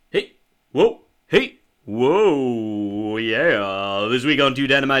this week on Two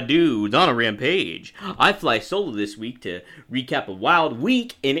Dynamite Dudes on a Rampage, I fly solo this week to recap a wild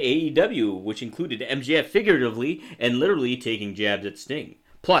week in AEW, which included MJF figuratively and literally taking jabs at Sting.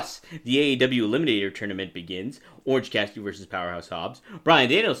 Plus, the AEW Eliminator Tournament begins, Orange Cassidy versus Powerhouse Hobbs, Bryan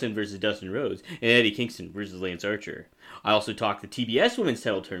Danielson versus Dustin Rhodes, and Eddie Kingston versus Lance Archer. I also talk the TBS Women's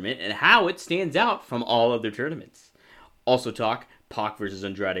Title Tournament and how it stands out from all other tournaments. Also talk Pac versus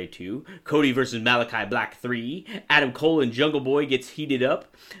Andrade 2, Cody versus Malachi Black 3, Adam Cole and Jungle Boy gets heated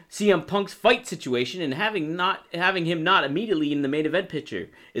up, CM Punk's fight situation and having him not immediately in the main event picture.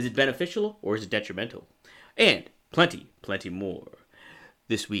 Is it beneficial or is it detrimental? And plenty more.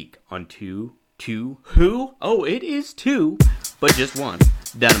 This week on two, who? Oh, it is two, but just one.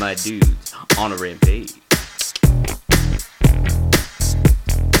 Dynamite Dudes on a Rampage.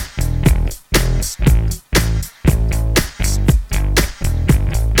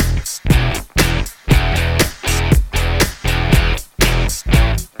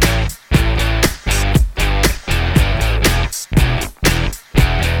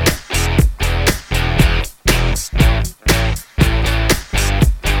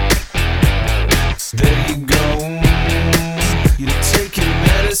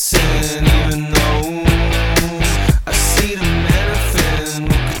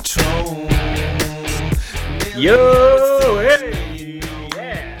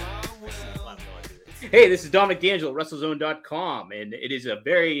 Hey, this is Dominic D'Angelo, WrestleZone.com, and it is a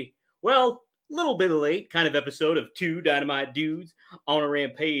very, little bit late kind of episode of Two Dynamite Dudes on a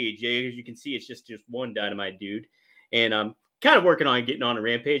Rampage. As you can see, it's just one Dynamite Dude, and I'm kind of working on getting on a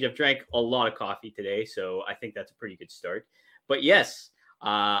Rampage. I've drank a lot of coffee today, so I think that's a pretty good start. But yes,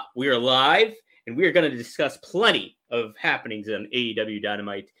 we are live, and we are going to discuss plenty of happenings on AEW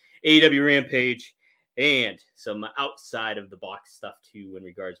Dynamite, AEW Rampage, and some outside of the box stuff too in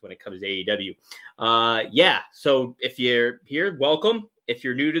regards when it comes to AEW. So if you're here, welcome. If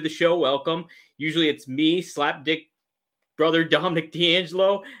you're new to the show, welcome. Usually it's me, Slapdick brother Dominic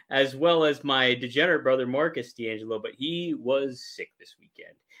D'Angelo, as well as my degenerate brother Marcus D'Angelo, but he was sick this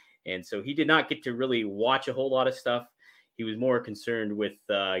weekend. And so he did not get to really watch a whole lot of stuff. He was more concerned with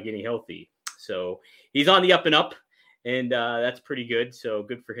getting healthy. So he's on the up and up. And that's pretty good. So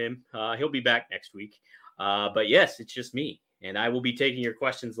good for him. He'll be back next week. But yes, it's just me. And I will be taking your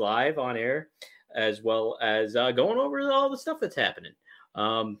questions live on air, as well as going over all the stuff that's happening.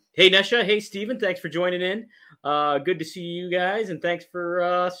 Hey, Nesha. Hey, Steven. Thanks for joining in. Good to see you guys. And thanks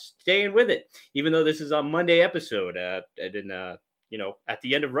for staying with it. Even though this is a Monday episode at the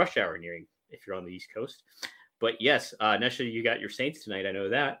end of rush hour nearing, if you're on the East Coast. But yes, Nesha, you got your Saints tonight. I know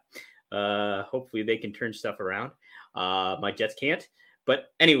that. Hopefully they can turn stuff around. My Jets can't. But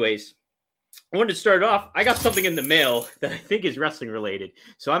anyways, I wanted to start off. I got something in the mail that I think is wrestling related.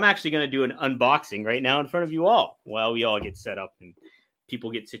 So I'm actually going to do an unboxing right now in front of you all while we all get set up and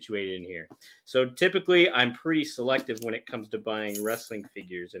people get situated in here. So typically I'm pretty selective when it comes to buying wrestling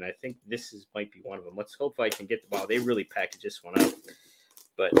figures. And I think might be one of them. Let's hope I can get wow, they really packaged this one up.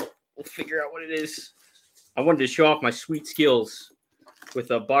 But we'll figure out what it is. I wanted to show off my sweet skills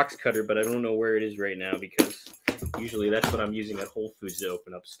with a box cutter, but I don't know where it is right now because usually that's what I'm using at Whole Foods to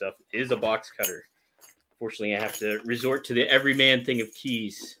open up stuff is a box cutter. Fortunately, I have to resort to the everyman thing of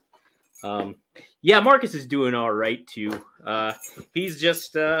keys. Marcus is doing all right too. He's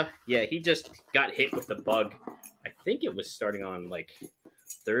just he just got hit with the bug. I think it was starting on like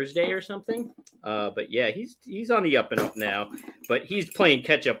Thursday or something. But yeah, he's on the up and up now, but he's playing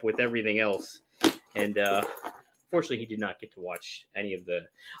catch up with everything else. And fortunately, he did not get to watch any of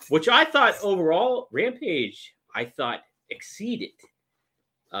which I thought overall, Rampage, I thought exceeded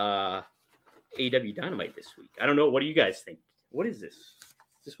AEW Dynamite this week. I don't know. What do you guys think? What is this?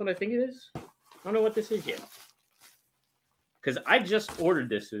 Is this what I think it is? I don't know what this is yet. Because I just ordered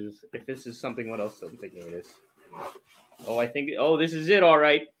this. If this is something, what else I'm thinking it is? This is it. All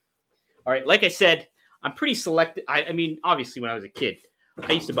right. All right. Like I said, I'm pretty selective. I mean, obviously, when I was a kid,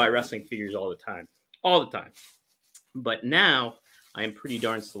 I used to buy wrestling figures all the time. But now I am pretty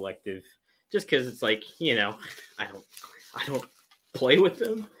darn selective just because it's like, I don't play with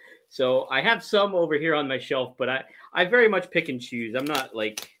them. So I have some over here on my shelf, but I very much pick and choose. I'm not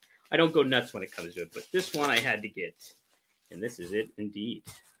like, I don't go nuts when it comes to it, but this one I had to get. And this is it indeed.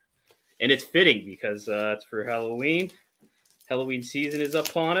 And it's fitting because it's for Halloween. Halloween season is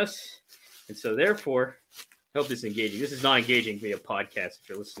upon us. And so therefore, I hope this is engaging. This is not engaging via podcast if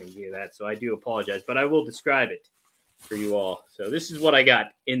you're listening via that, so I do apologize, but I will describe it for you all. So this is what I got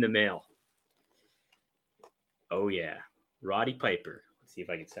in the mail. Oh, yeah. Roddy Piper. Let's see if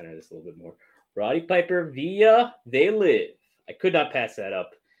I can center this a little bit more. Roddy Piper via They Live. I could not pass that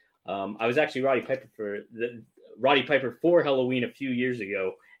up. I was actually Roddy Piper for Roddy Piper for Halloween a few years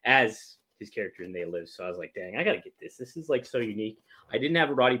ago as his character in They Live. So I was like, dang, I got to get this. This is like so unique. I didn't have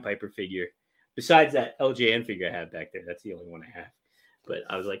a Roddy Piper figure besides that LJN figure I have back there. That's the only one I have. But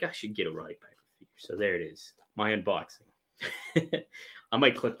I was like, I should get a Roddy Piper figure. So there it is, my unboxing. I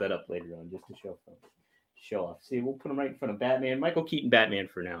might clip that up later on just to show off. See, we'll put him right in front of Batman. Michael Keaton Batman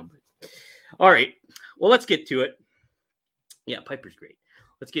for now. But all right, well, let's get to it. Yeah, Piper's great.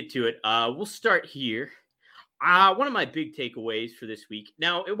 Let's get to it. We'll start here. One of my big takeaways for this week.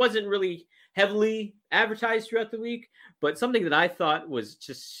 Now, it wasn't really heavily advertised throughout the week, but something that I thought was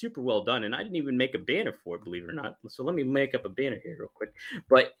just super well done. And I didn't even make a banner for it, believe it or not. So let me make up a banner here real quick.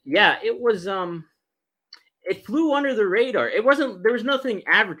 But yeah, it was, it flew under the radar. There was nothing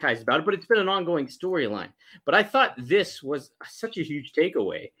advertised about it, but it's been an ongoing storyline. But I thought this was such a huge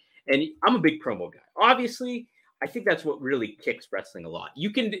takeaway. And I'm a big promo guy. Obviously, I think that's what really kicks wrestling a lot. You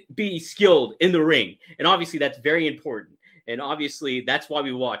can be skilled in the ring, and obviously that's very important. And obviously that's why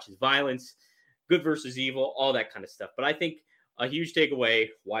we watch is violence, good versus evil, all that kind of stuff. But I think a huge takeaway,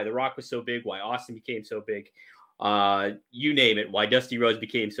 why The Rock was so big, why Austin became so big, you name it, why Dusty Rhodes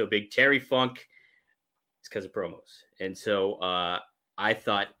became so big, Terry Funk, it's because of promos. And so I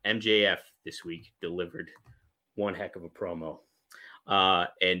thought MJF this week delivered one heck of a promo.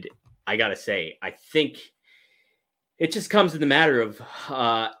 And I got to say, I think it just comes in the matter of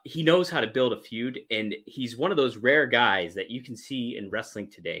he knows how to build a feud, and he's one of those rare guys that you can see in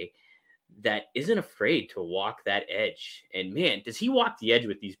wrestling today that isn't afraid to walk that edge. And man, does he walk the edge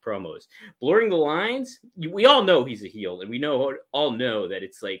with these promos, blurring the lines? We all know he's a heel, and we all know that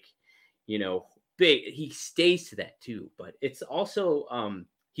it's like, big. He stays to that too, but it's also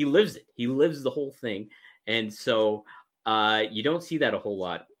he lives it. He lives the whole thing, and so you don't see that a whole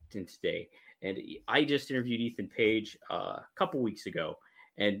lot in today. And I just interviewed Ethan Page a couple weeks ago,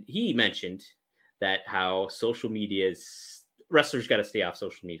 and he mentioned that how social media wrestlers got to stay off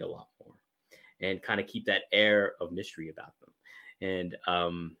social media a lot more and kind of keep that air of mystery about them. And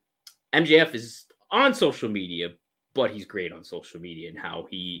MJF is on social media, but he's great on social media and how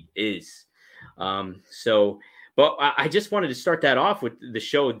he is. But I just wanted to start that off with the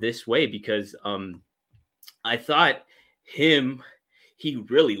show this way because I thought he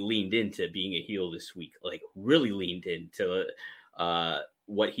really leaned into being a heel this week, like really leaned into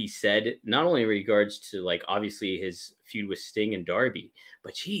what he said, not only in regards to like obviously his feud with Sting and Darby,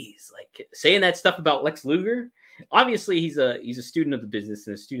 but geez, like saying that stuff about Lex Luger. Obviously, he's a student of the business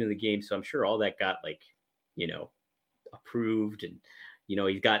and a student of the game, so I'm sure all that got approved, and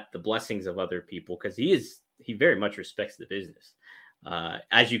he's got the blessings of other people because he very much respects the business,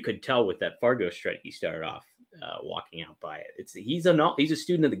 as you could tell with that Fargo strut he started off walking out by it. He's a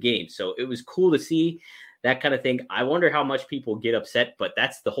student of the game, so it was cool to see that kind of thing. I wonder how much people get upset, but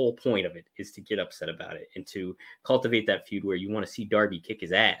that's the whole point of it, is to get upset about it and to cultivate that feud where you want to see Darby kick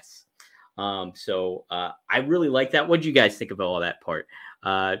his ass. So I really like that. What did you guys think about all that part?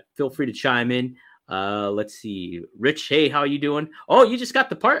 Feel free to chime in. Let's see. Rich, hey, how you doing? Oh, you just got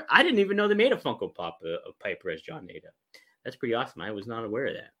the part? I didn't even know they made a Funko Pop of Piper as John Nada. That's pretty awesome. I was not aware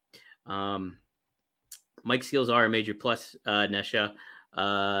of that. Mike Seals are a major plus, Nesha.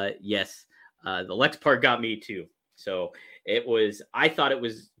 Yes. The Lex part got me too. So I thought it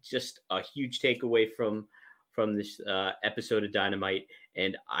was just a huge takeaway from this episode of Dynamite.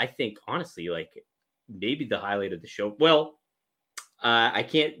 And I think honestly, like maybe the highlight of the show. Well, I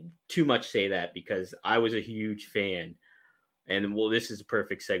can't too much say that because I was a huge fan. And well, this is a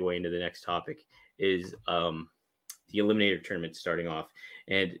perfect segue into the next topic is the Eliminator tournament starting off.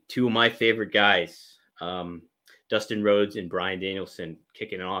 And two of my favorite guys, Dustin Rhodes and Bryan Danielson,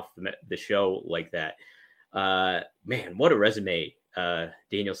 kicking off the show like that. Man, what a resume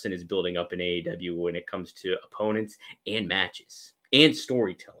Danielson is building up in AEW when it comes to opponents and matches and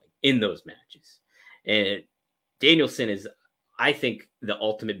storytelling in those matches. And Danielson is, I think, the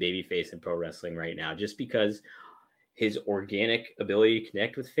ultimate babyface in pro wrestling right now, just because his organic ability to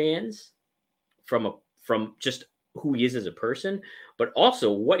connect with fans from just who he is as a person, but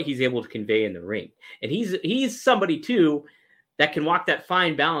also what he's able to convey in the ring. And he's somebody too that can walk that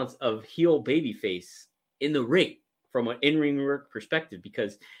fine balance of heel babyface in the ring from an in-ring work perspective,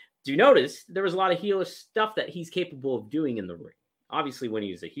 because do you notice there was a lot of heelish stuff that he's capable of doing in the ring? Obviously, when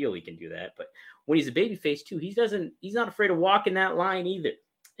he's a heel, he can do that, but when he's a babyface too, he's not afraid of walking that line either.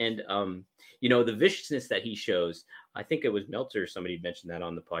 And the viciousness that he shows, I think it was Meltzer, somebody mentioned that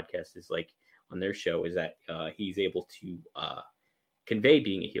on the podcast, is like on their show, is that he's able to convey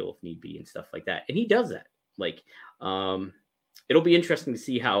being a heel if need be and stuff like that. And he does that. Like, it'll be interesting to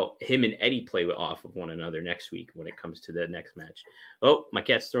see how him and Eddie play off of one another next week when it comes to the next match. Oh, my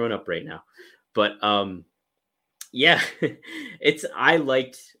cat's throwing up right now. But Yeah, I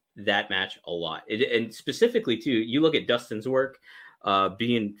liked that match a lot. And specifically too, you look at Dustin's work,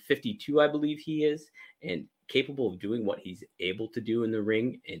 being 52, I believe he is, and capable of doing what he's able to do in the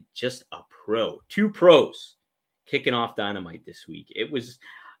ring, and just a pro, two pros kicking off Dynamite this week.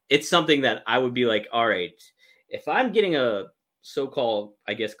 It's something that I would be like, all right, if I'm getting a so-called,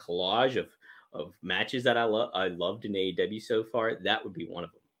 I guess, collage of matches that I loved in AEW so far, that would be one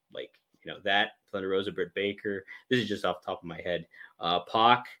of them. Like, that Thunder Rosa, Britt Baker. This is just off the top of my head.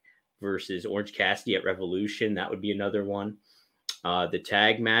 Pac versus Orange Cassidy at Revolution. That would be another one. The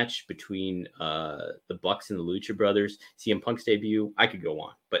tag match between the Bucks and the Lucha Brothers, CM Punk's debut. I could go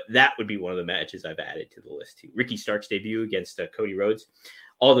on, but that would be one of the matches I've added to the list too. Ricky Stark's debut against Cody Rhodes.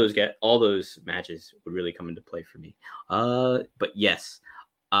 All those matches would really come into play for me. But yes,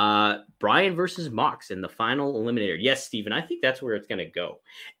 Bryan versus Mox in the final eliminator. Yes, Steven, I think that's where it's going to go.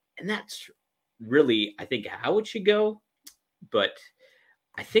 And that's really, I think, how it should go. But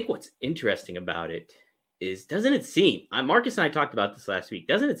I think what's interesting about it is, doesn't it seem, Marcus and I talked about this last week,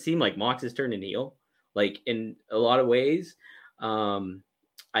 doesn't it seem like Mox is turning heel? Like, in a lot of ways.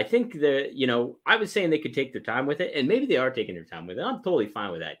 I think that, I was saying they could take their time with it, and maybe they are taking their time with it. I'm totally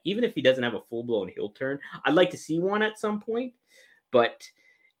fine with that. Even if he doesn't have a full-blown heel turn, I'd like to see one at some point. But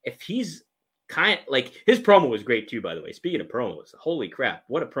if he's his promo was great too, by the way. Speaking of promos, holy crap,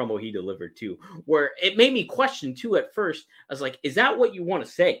 what a promo he delivered too, where it made me question too at first. I was like, is that what you want to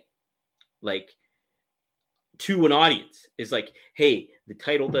say? Like, to an audience, is like, hey, the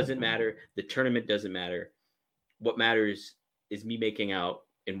title doesn't matter. The tournament doesn't matter. What matters is me making out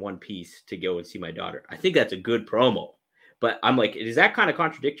in one piece to go and see my daughter. I think that's a good promo, but I'm like, is that kind of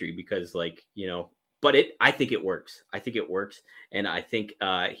contradictory? Because but I think it works. And I think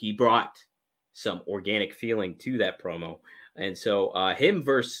he brought some organic feeling to that promo. And so him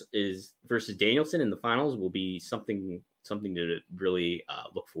versus Danielson in the finals will be something to really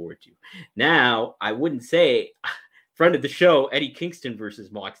look forward to. Now, I wouldn't say friend of the show, Eddie Kingston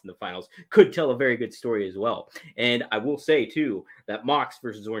versus Mox in the finals could tell a very good story as well. And I will say too, that Mox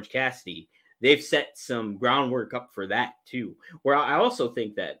versus Orange Cassidy, they've set some groundwork up for that too. Where I also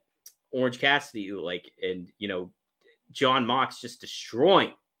think that Orange Cassidy, John Mox just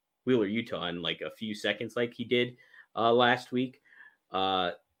destroying Wheeler Yuta in like a few seconds, like he did last week,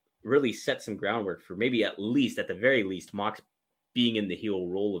 really set some groundwork for maybe at the very least, Mox being in the heel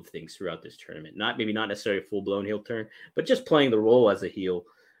role of things throughout this tournament. Not necessarily a full-blown heel turn, but just playing the role as a heel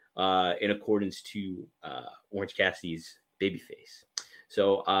in accordance to Orange Cassidy's babyface.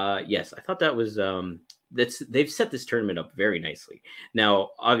 So yes, I thought that was they've set this tournament up very nicely. Now,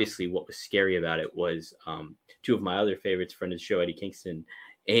 obviously, what was scary about it was two of my other favorites, friend of the show, Eddie Kingston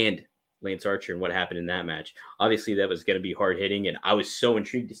and Lance Archer, and what happened in that match. Obviously, that was going to be hard hitting, and I was so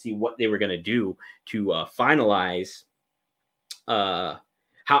intrigued to see what they were going to do to finalize how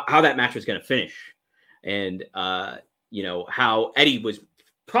that match was going to finish, and how Eddie was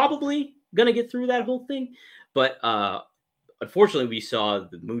probably going to get through that whole thing, but unfortunately, we saw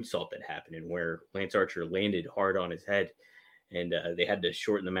the moonsault that happened, and where Lance Archer landed hard on his head, and they had to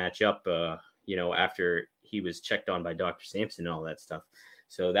shorten the match up, after he was checked on by Dr. Sampson and all that stuff.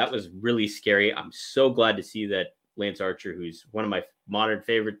 So that was really scary. I'm so glad to see that Lance Archer, who's one of my modern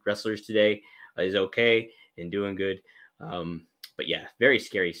favorite wrestlers today, is okay and doing good. But yeah, very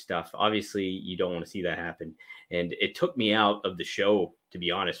scary stuff. Obviously, you don't want to see that happen. And it took me out of the show, to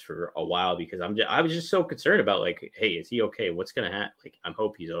be honest, for a while, because I was just so concerned about, like, hey, is he okay? What's going to happen? Like, I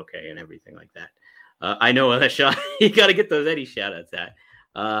hope he's okay and everything like that. I know that shot. You got to get those Eddie shout outs at.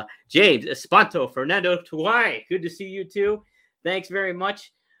 James Espanto, Fernando Tuay. Good to see you too. Thanks very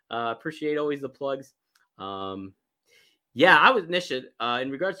much. Appreciate always the plugs. Yeah, I was Nisha.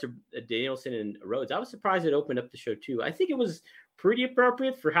 In regards to Danielson and Rhodes, I was surprised it opened up the show too. I think it was pretty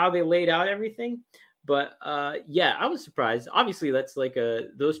appropriate for how they laid out everything. But yeah, I was surprised. Obviously, that's like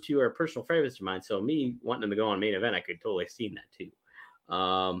those two are personal favorites of mine. So me wanting them to go on main event, I could totally have seen that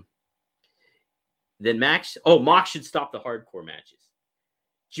too. Then Mox should stop the hardcore matches.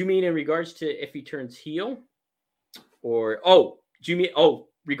 Do you mean in regards to if he turns heel? Or do you mean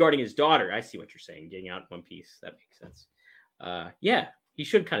regarding his daughter? I see what you're saying. Getting out in one piece. That makes sense. Yeah, he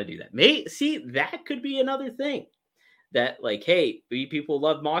should kind of do that. That could be another thing. That, like, hey, people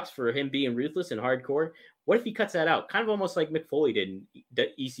love Mox for him being ruthless and hardcore. What if he cuts that out? Kind of almost like Mick Foley did in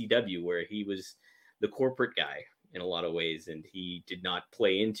ECW, where he was the corporate guy in a lot of ways, and he did not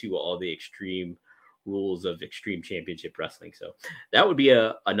play into all the extreme rules of Extreme Championship Wrestling. So that would be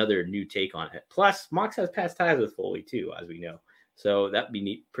another new take on it. Plus, Mox has past ties with Foley too, as we know. So that'd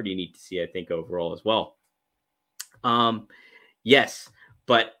be pretty neat to see, I think, overall as well. Yes.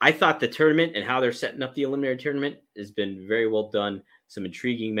 But I thought the tournament and how they're setting up the eliminator tournament has been very well done. Some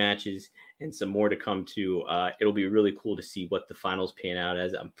intriguing matches and some more to come too. It'll be really cool to see what the finals pan out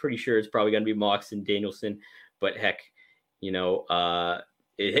as. I'm pretty sure it's probably going to be Mox and Danielson, but heck,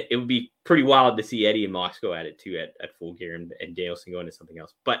 it would be pretty wild to see Eddie and Mox go at it too at Full Gear and Danielson going to something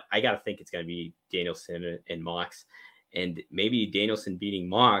else. But I got to think it's going to be Danielson and Mox, and maybe Danielson beating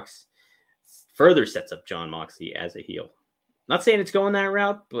Mox further sets up Jon Moxley as a heel. Not saying it's going that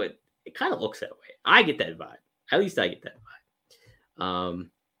route, but it kind of looks that way. I get that vibe. At least I get that vibe.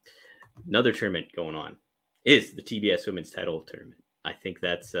 Another tournament going on is the TBS Women's Title Tournament. I think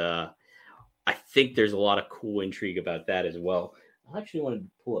that's. I think there's a lot of cool intrigue about that as well. I actually wanted to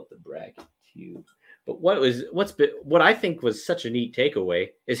pull up the bracket too. But what I think was such a neat takeaway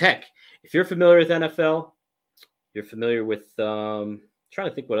is, heck, if you're familiar with NFL, you're familiar with trying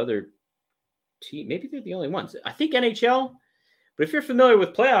to think what other team. Maybe they're the only ones. I think NHL. But if you're familiar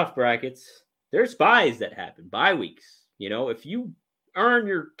with playoff brackets, there's buys that happen, bye weeks. If you earn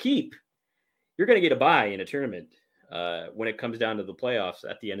your keep, you're going to get a bye in a tournament when it comes down to the playoffs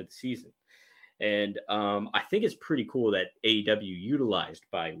at the end of the season. And I think it's pretty cool that AEW utilized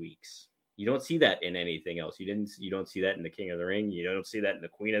bye weeks. You don't see that in anything else. You don't see that in the King of the Ring. You don't see that in the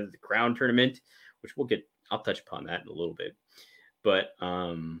Queen of the Crown tournament, which I'll touch upon that in a little bit. But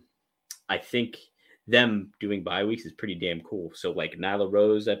I think them doing bye weeks is pretty damn cool. So like Nyla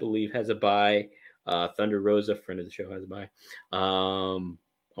Rose, I believe, has a bye. Thunder Rosa, friend of the show, has a bye. Oh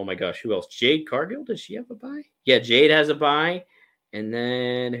my gosh, who else? Jade Cargill, does she have a bye? Yeah, Jade has a bye. And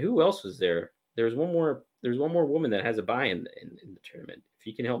then who else was there? There's one more woman that has a bye in the tournament. If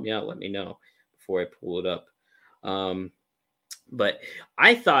you can help me out, let me know before I pull it up. But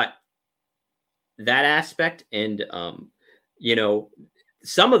I thought that aspect and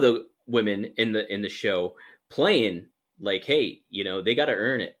some of the women in the show playing like, hey, they got to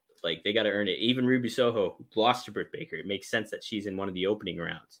earn it. Like they got to earn it. Even Ruby Soho lost to Britt Baker. It makes sense that she's in one of the opening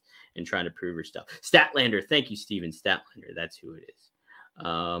rounds and trying to prove her stuff. Statlander, thank you, Steven Statlander. That's who it is.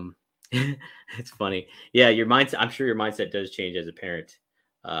 It's funny. Yeah, your mindset. I'm sure your mindset does change as a parent.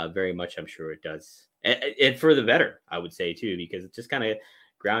 Very much, I'm sure it does, and for the better, I would say too, because it just kind of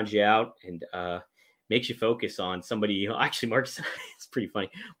grounds you out and makes you focus on somebody. Actually, Marcus, it's pretty funny.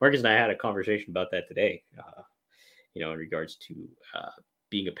 Marcus and I had a conversation about that today. In regards to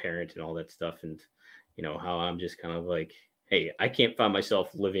being a parent and all that stuff, and how I'm just kind of like, hey, I can't find myself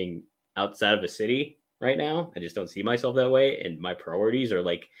living outside of a city right now. I just don't see myself that way, and my priorities are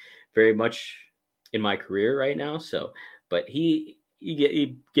like very much in my career right now. So, but we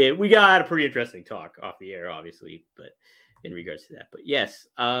got a pretty interesting talk off the air, obviously, but in regards to that. But yes,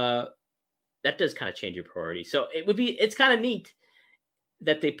 that does kind of change your priority. So it's kind of neat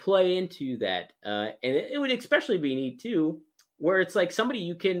that they play into that. And it would especially be neat too, where it's like somebody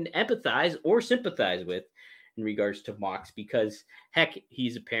you can empathize or sympathize with in regards to Mox, because heck,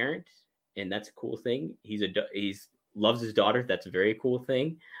 he's a parent and that's a cool thing. He's loves his daughter. That's a very cool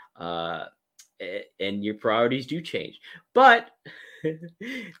thing. And your priorities do change. But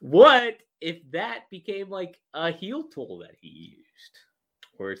what if that became like a heel tool that he used?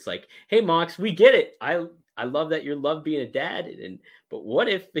 Where it's like, hey, Mox, we get it. I love that you love being a dad. But what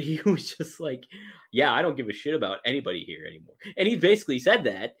if he was just like, yeah, I don't give a shit about anybody here anymore. And he basically said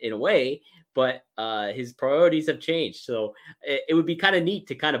that in a way, but his priorities have changed. So it would be kind of neat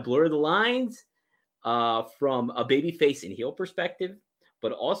to kind of blur the lines from a babyface and heel perspective.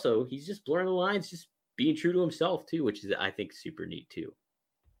 But also he's just blurring the lines, just being true to himself too, which is, I think, super neat too.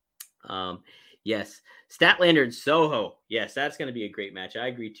 Yes, Statlander and Soho. Yes, that's going to be a great match. I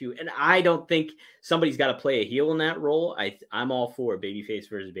agree too. And I don't think somebody's got to play a heel in that role. I'm all for a babyface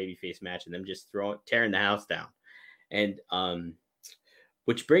versus babyface match and them just tearing the house down. And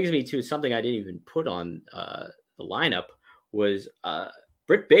which brings me to something I didn't even put on the lineup was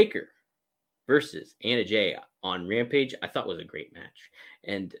Britt Baker versus Anna Jay on Rampage. I thought was a great match.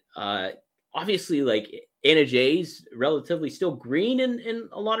 And obviously, like, Anna Jay's relatively still green in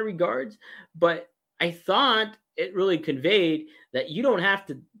a lot of regards, but I thought it really conveyed that you don't have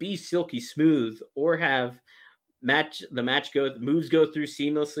to be silky smooth or have moves go through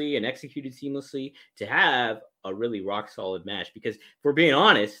seamlessly and executed seamlessly to have a really rock solid match. Because if we're being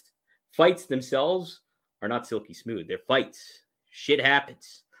honest, fights themselves are not silky smooth. They're fights. Shit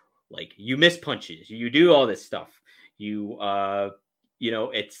happens. Like, you miss punches, you do all this stuff.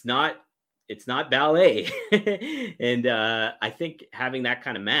 It's not ballet. And I think having that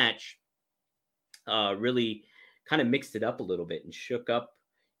kind of match really kind of mixed it up a little bit and shook up,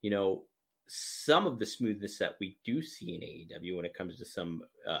 some of the smoothness that we do see in AEW when it comes to some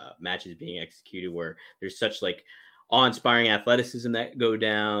matches being executed where there's such like awe-inspiring athleticism that go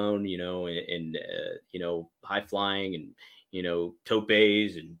down, and high flying and, topes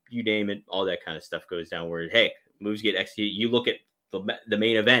and you name it, all that kind of stuff goes down where, hey, moves get executed. You look at the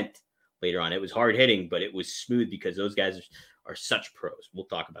main event later on. It was hard hitting, but it was smooth because those guys are such pros. We'll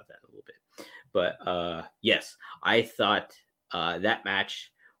talk about that in a little bit. But yes, I thought that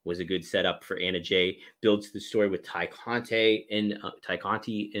match was a good setup for Anna Jay. Builds the story with Tay Conti and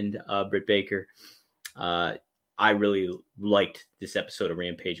Britt Baker. I really liked this episode of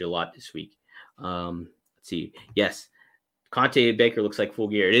Rampage a lot this week. Let's see. Yes, Conti and Baker looks like Full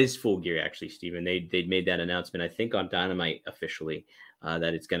Gear. It is Full Gear, actually, Steven. They made that announcement, I think, on Dynamite officially,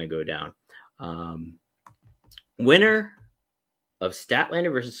 that it's going to go down. Winner of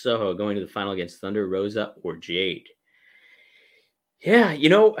Statlander versus Soho going to the final against Thunder Rosa or Jade. Yeah,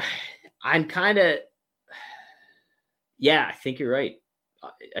 I'm kind of... Yeah, I think you're right.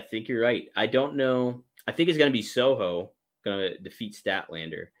 I don't know. I think it's going to be Soho going to defeat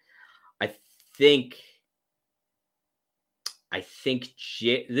Statlander. I think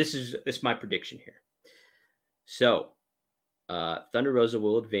this is my prediction here. So, Thunder Rosa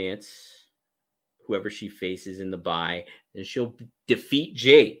will advance whoever she faces in the bye, and she'll defeat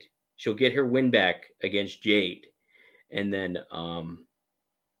Jade. She'll get her win back against Jade, and then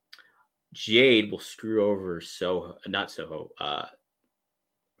Jade will screw over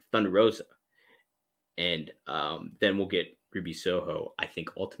Thunder Rosa, and then we'll get Ruby Soho, I think,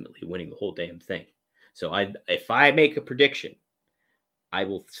 ultimately winning the whole damn thing. So if I make a prediction, I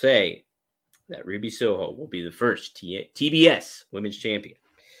will say that Ruby Soho will be the first TBS Women's Champion.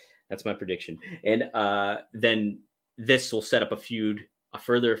 That's my prediction. And then this will set up a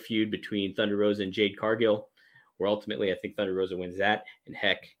further feud between Thunder Rosa and Jade Cargill, where ultimately I think Thunder Rosa wins that. And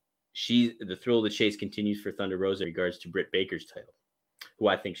heck, the thrill of the chase continues for Thunder Rosa in regards to Britt Baker's title, who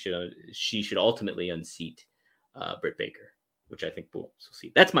I think she should ultimately unseat Britt Baker, which I think we'll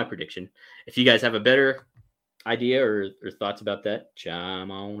see. That's my prediction. If you guys have a better idea or thoughts about that,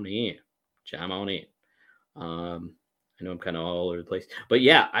 chime on in. I know I'm kind of all over the place, but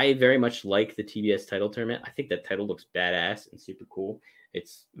yeah, I very much like the TBS title tournament. I think that title looks badass and super cool.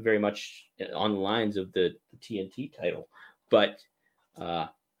 It's very much on the lines of the TNT title, but I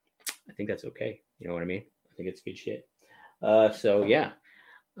think that's okay. You know what I mean? I think it's good shit. So yeah.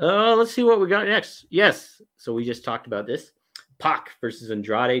 Let's see what we got next. Yes. So we just talked about this. Pac versus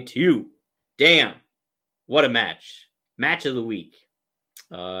Andrade 2. Damn. What a match. Match of the week.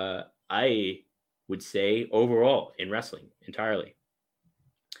 I would say overall in wrestling entirely.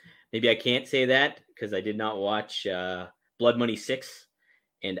 Maybe I can't say that because I did not watch Blood Money 6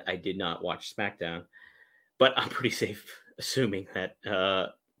 and I did not watch SmackDown, but I'm pretty safe assuming that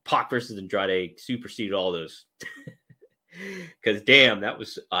Pac versus Andrade superseded all those. Because damn, that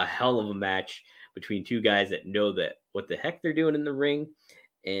was a hell of a match between two guys that know that what the heck they're doing in the ring,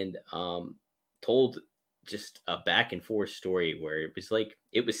 and told just a back and forth story where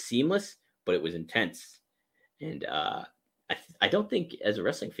it was seamless, but it was intense. And I don't think as a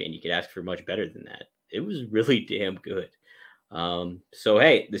wrestling fan you could ask for much better than that. It was really damn good. So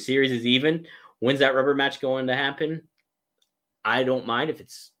hey, the series is even. When's that rubber match going to happen? I don't mind if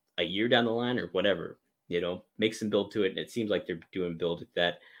it's a year down the line or whatever. Make some build to it. And it seems like they're doing build at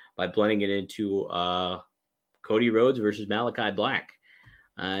that by blending it into Cody Rhodes versus Malachi Black.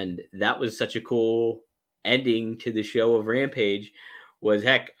 And that was such a cool ending to the show of Rampage.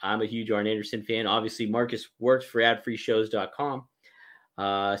 Heck, I'm a huge Arn Anderson fan. Obviously, Marcus works for adfreeshows.com.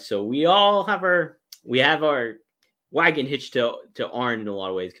 So we all have our wagon hitched to Arn in a lot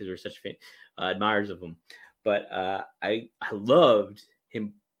of ways because we're such admirers of him. But I loved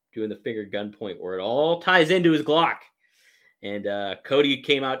him doing the finger gunpoint where it all ties into his Glock. And Cody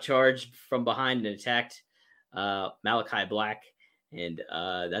came out charged from behind and attacked Malachi Black. And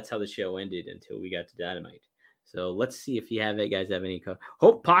that's how the show ended until we got to Dynamite. So let's see if you guys have any.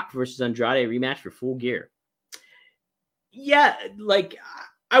 Hope Pac versus Andrade rematch for Full Gear. Yeah,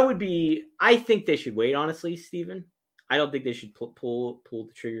 I think they should wait, honestly, Steven. I don't think they should pull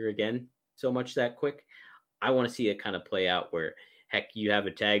the trigger again so much that quick. I want to see it kind of play out where, heck, you have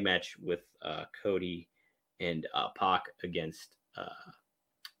a tag match with Cody and Pac against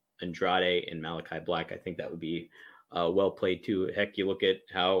Andrade and Malachi Black. I think that would be well played too. Heck, you look at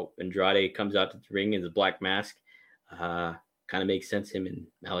how Andrade comes out to the ring in the black mask. Kind of makes sense, him and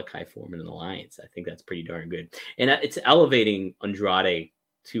Malachi forming an alliance. I think that's pretty darn good. And it's elevating Andrade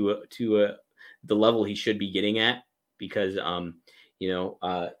to the level he should be getting at because,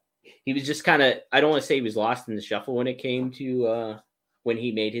 he was just kind of, I don't want to say he was lost in the shuffle when it came to when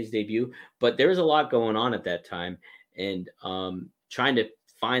he made his debut, but there was a lot going on at that time and trying to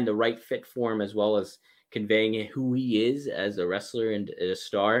find the right fit for him as well as conveying who he is as a wrestler and a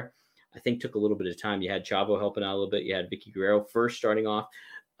star. I think took a little bit of time. You had Chavo helping out a little bit. You had Vicky Guerrero first starting off.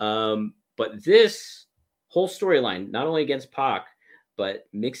 But this whole storyline, not only against Pac, but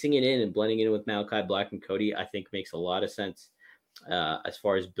mixing it in and blending it in with Malachi Black and Cody, I think makes a lot of sense as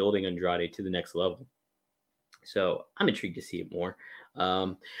far as building Andrade to the next level. So I'm intrigued to see it more.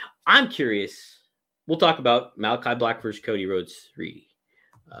 I'm curious. We'll talk about Malachi Black versus Cody Rhodes 3,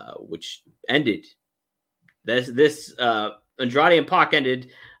 which ended. This Andrade and Pac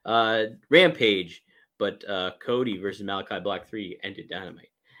ended Rampage, but Cody versus Malachi Black 3 ended Dynamite.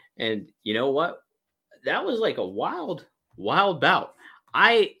 And you know what? That was like a wild bout.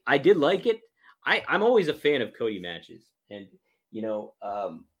 I did like it. I'm always a fan of Cody matches, and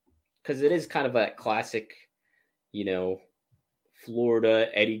because it is kind of a classic, Florida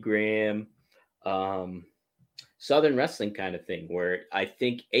Eddie Graham, Southern wrestling kind of thing, where I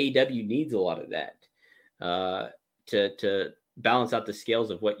think AEW needs a lot of that to balance out the scales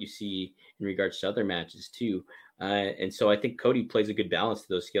of what you see in regards to other matches too. And so I think Cody plays a good balance to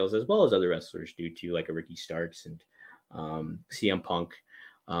those scales, as well as other wrestlers do too, like a Ricky Starks and CM Punk,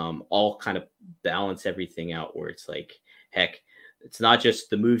 all kind of balance everything out where it's like, heck, it's not just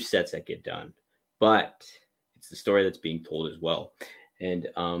the move sets that get done, but it's the story that's being told as well. And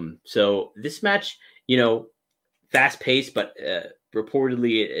so this match, fast paced, but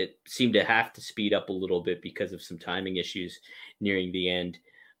reportedly it seemed to have to speed up a little bit because of some timing issues nearing the end.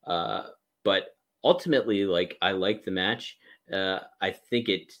 But ultimately, I like the match. I think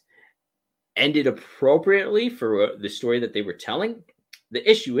it ended appropriately for the story that they were telling. The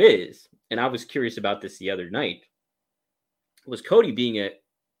issue is, and I was curious about this the other night, was Cody being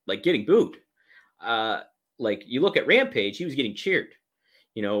getting booed. You look at Rampage, he was getting cheered,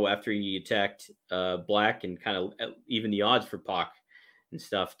 after he attacked Black and kind of even the odds for Pac and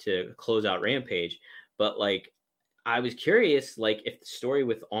stuff to close out Rampage. But I was curious, if the story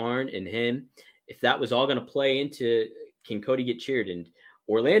with Arn and him, if that was all going to play into, can Cody get cheered? And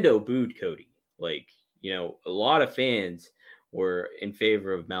Orlando booed Cody. A lot of fans were in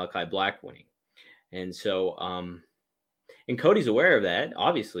favor of Malachi Black winning. And so, and Cody's aware of that,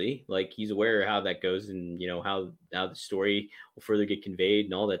 obviously. He's aware of how that goes and, how the story will further get conveyed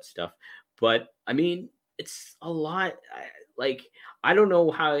and all that stuff. But, I mean, it's a lot. I don't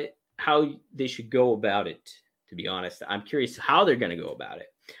know how they should go about it, to be honest. I'm curious how they're going to go about it.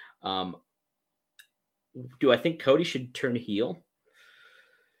 Do I think Cody should turn heel?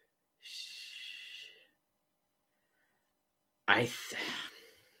 I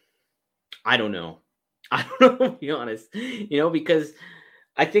don't know. I don't know, to be honest, because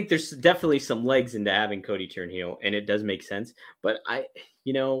I think there's definitely some legs into having Cody turn heel, and it does make sense. But I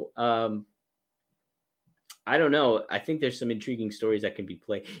don't know. I think there's some intriguing stories that can be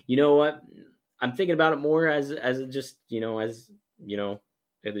played. You know what? I'm thinking about it more as just, as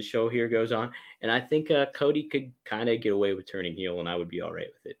the show here goes on. And I think Cody could kind of get away with turning heel, and I would be all right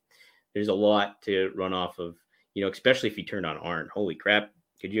with it. There's a lot to run off of, especially if he turned on Arn. Holy crap.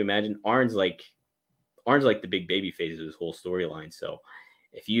 Could you imagine? Arn's like the big baby phase of this whole storyline. So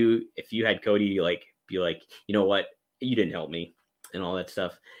if you had Cody be like, you know what, you didn't help me and all that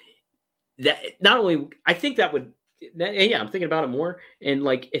stuff, that not only, I think that would, I'm thinking about it more. And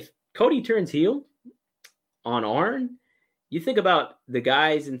if Cody turns heel on Arn, you think about the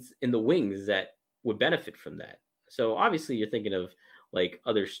guys in the wings that would benefit from that. So obviously you're thinking of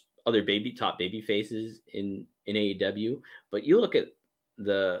other top baby faces in AEW, but you look at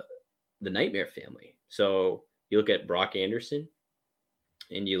the Nightmare family. So you look at Brock Anderson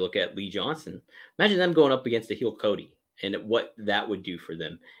and you look at Lee Johnson. Imagine them going up against a heel Cody and what that would do for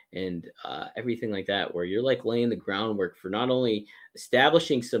them and everything like that, where you're laying the groundwork for not only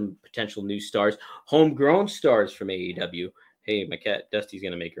establishing some potential new stars, homegrown stars from AEW. Hey, my cat Dusty's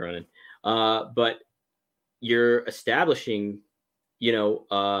going to make a run in. But you're establishing,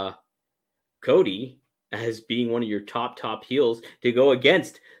 Cody as being one of your top heels to go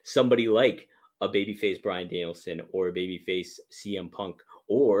against somebody like a babyface Bryan Danielson or a babyface CM Punk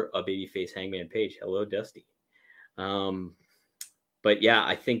or a babyface Hangman Page. Hello, Dusty. But yeah,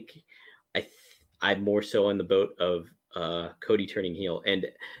 I think I'm more so on the boat of Cody turning heel. And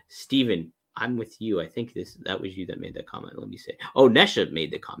Steven, I'm with you. I think that was you that made that comment. Let me say. Oh, Nesha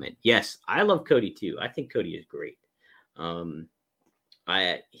made the comment. Yes, I love Cody too. I think Cody is great.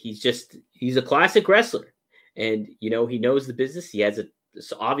 He's a classic wrestler, and he knows the business. He has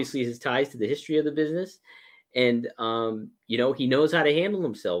obviously his ties to the history of the business, and he knows how to handle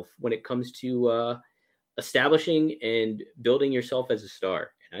himself when it comes to establishing and building yourself as a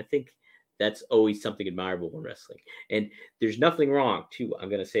star. And I think that's always something admirable in wrestling. And there's nothing wrong, too. I'm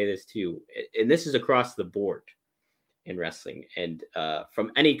going to say this, too. And this is across the board in wrestling. And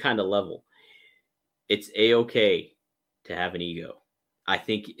from any kind of level, it's A-okay to have an ego. I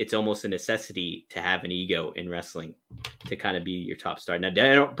think it's almost a necessity to have an ego in wrestling to kind of be your top star.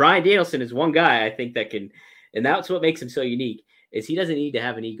 Now, Bryan Danielson is one guy I think that can, and that's what makes him so unique, is he doesn't need to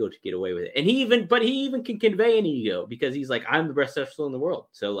have an ego to get away with it. And he even can convey an ego because he's like, I'm the best wrestler in the world.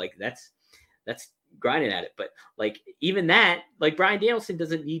 So like, that's grinding at it. But like, even that, like Bryan Danielson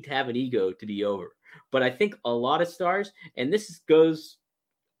doesn't need to have an ego to be over. But I think a lot of stars, and this goes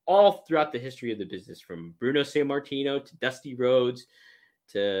all throughout the history of the business, from Bruno Sammartino to Dusty Rhodes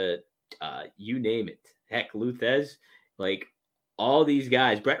to you name it. Heck, Lou Thesz, like all these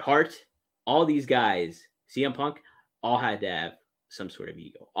guys, Bret Hart, all these guys, CM Punk, all had to have some sort of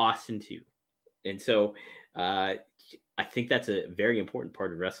ego. Austin too. And so I think that's a very important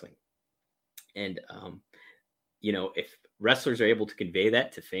part of wrestling. And, if wrestlers are able to convey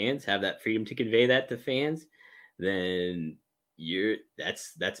that to fans, have that freedom to convey that to fans, then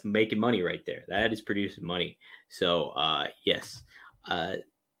that's making money right there. That is producing money. So yes,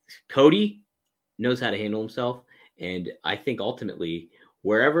 Cody knows how to handle himself. And I think ultimately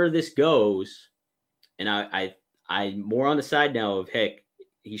wherever this goes, and I'm more on the side now of, heck,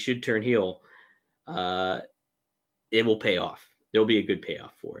 he should turn heel. It will pay off. There'll be a good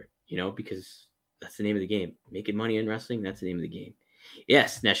payoff for it, because that's the name of the game. Making money in wrestling, that's the name of the game.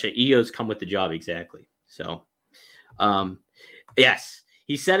 Yes, Nesha, egos come with the job, exactly. So, yes,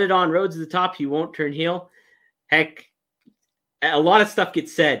 he said it on Road to the Top. He won't turn heel. Heck, a lot of stuff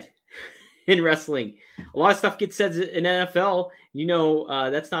gets said in wrestling. A lot of stuff gets said in NFL.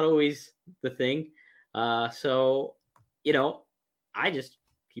 That's not always the thing. So, I just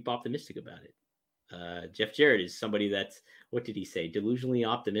keep optimistic about it. Jeff Jarrett is somebody that's, what did he say? Delusionally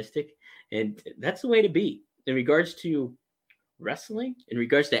optimistic. And that's the way to be in regards to wrestling, in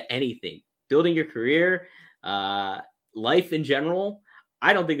regards to anything, building your career, life in general.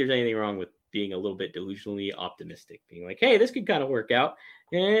 I don't think there's anything wrong with being a little bit delusionally optimistic, being like, hey, this could kind of work out.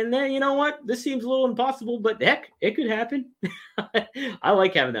 And then, you know what? This seems a little impossible, but heck, it could happen. I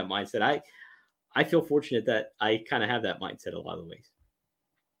like having that mindset. I feel fortunate that I kind of have that mindset a lot of ways.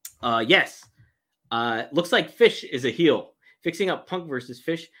 Yes. Looks like Fish is a heel. Fixing up Punk versus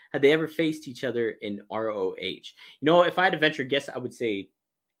Fish. Had they ever faced each other in ROH? If I had to venture a guess, I would say,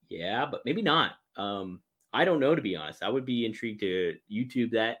 yeah, but maybe not. I don't know, to be honest. I would be intrigued to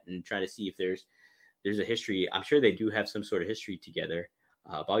YouTube that and try to see if there's a history. I'm sure they do have some sort of history together.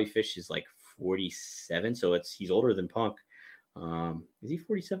 Bobby Fish is like 47, so he's older than Punk. Is he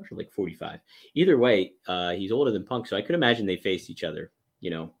 47 or like 45? Either way, he's older than Punk, so I could imagine they faced each other.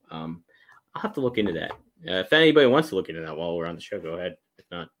 I'll have to look into that. If anybody wants to look into that while we're on the show, go ahead. If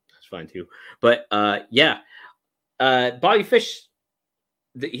not, that's fine too. But Bobby Fish,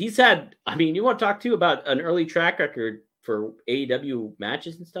 he's had, you want to talk to about an early track record for AEW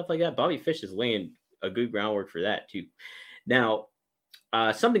matches and stuff like that? Bobby Fish is laying a good groundwork for that too. Now,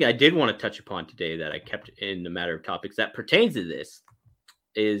 something I did want to touch upon today that I kept in the matter of topics that pertains to this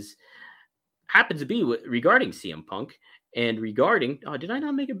happens to be regarding CM Punk and regarding, did I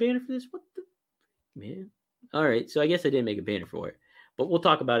not make a banner for this? What the man? All right, so I guess I didn't make a banner for it, but we'll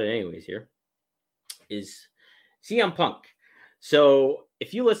talk about it anyways. Here is CM Punk. So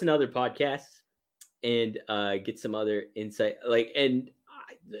if you listen to other podcasts and get some other insight,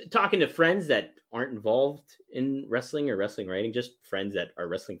 talking to friends that aren't involved in wrestling or wrestling writing, just friends that are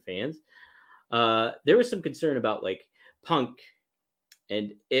wrestling fans, there was some concern about like Punk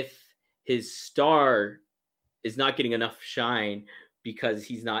and if his star is not getting enough shine because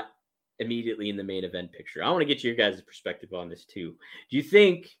he's not immediately in the main event picture. I want to get your guys' perspective on this too. Do you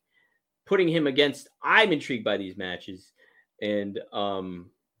think putting him against, I'm intrigued by these matches and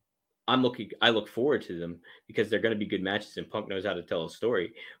I look forward to them because they're going to be good matches and Punk knows how to tell a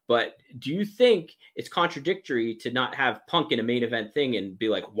story. But do you think it's contradictory to not have Punk in a main event thing and be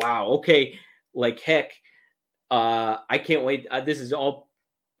like, wow, okay, like heck, I can't wait. This is all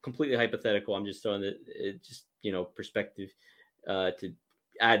completely hypothetical. I'm just throwing perspective to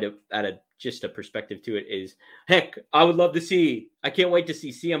add a perspective to it is, heck, I would love to see, I can't wait to see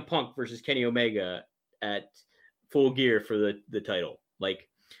CM Punk versus Kenny Omega at Full Gear for the title. Like,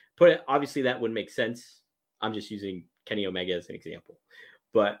 obviously that wouldn't make sense. I'm just using Kenny Omega as an example.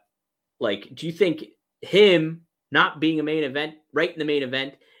 But like, do you think him not being a main event, right in the main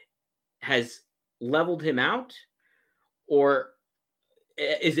event, has leveled him out? Or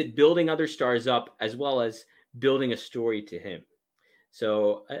is it building other stars up as well as building a story to him?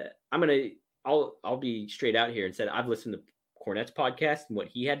 So I'll be straight out here and said I've listened to Cornette's podcast and what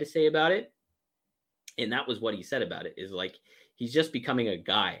he had to say about it. And that was what he said about it, is like, he's just becoming a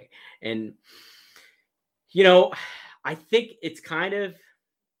guy. And, I think it's kind of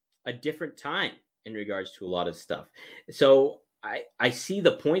a different time in regards to a lot of stuff. So I see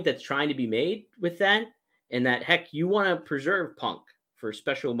the point that's trying to be made with that, and that, heck, you want to preserve Punk for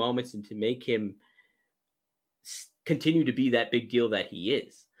special moments and to make him continue to be that big deal that he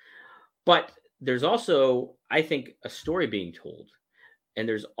is. But there's also, I think, a story being told. And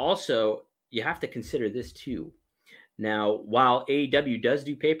there's also, you have to consider this too. Now, while AEW does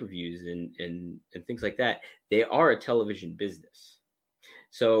do pay-per-views and things like that, they are a television business.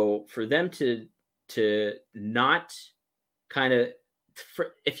 So for them to not kind of,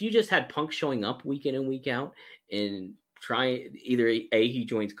 if you just had Punk showing up week in and week out and try, either A, he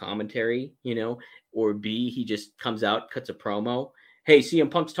joins commentary, or B, he just comes out, cuts a promo. Hey, CM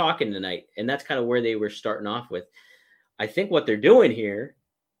Punk's talking tonight. And that's kind of where they were starting off with. I think what they're doing here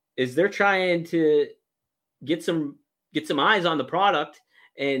is they're trying to get some eyes on the product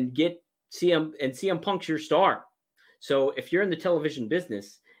and get CM Punk's your star. So if you're in the television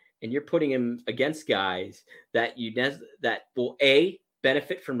business and you're putting him against guys that will A,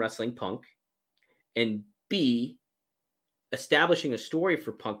 benefit from wrestling Punk, and B, establishing a story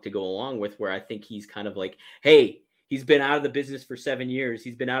for Punk to go along with, where I think he's kind of like, hey, he's been out of the business for 7 years.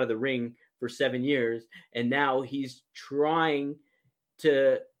 He's been out of the ring for 7 years. And now he's trying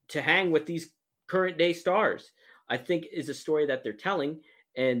to hang with these current day stars, I think is a story that they're telling,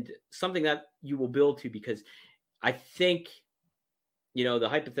 and something that you will build to, because I think, the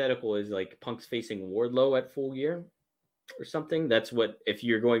hypothetical is like Punk's facing Wardlow at Full Gear or something. That's what, if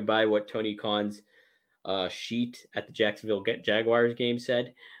you're going by what Tony Khan's sheet at the Jacksonville Jaguars game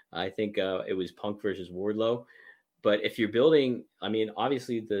said, I think it was Punk versus Wardlow. But if you're building, I mean,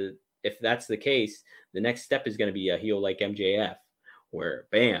 obviously if that's the case, the next step is going to be a heel like MJF, where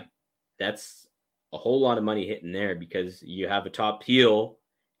bam, that's a whole lot of money hitting there, because you have a top heel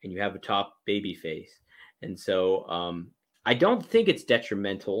and you have a top baby face. And so I don't think it's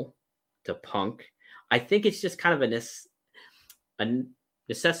detrimental to Punk. I think it's just kind of a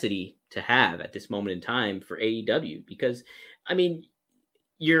necessity to have at this moment in time for AEW, because, I mean,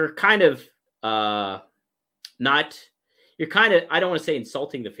 you're kind of I don't want to say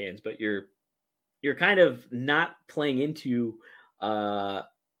insulting the fans, but you're kind of not playing into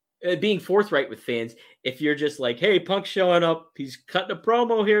being forthright with fans if you're just like, hey, Punk's showing up, he's cutting a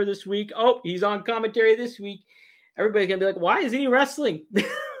promo here this week, oh, he's on commentary this week. Everybody's gonna be like, why isn't he wrestling?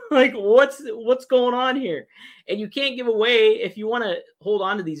 Like, what's going on here? And you can't give away, if you want to hold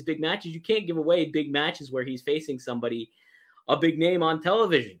on to these big matches, you can't give away big matches where he's facing somebody, a big name on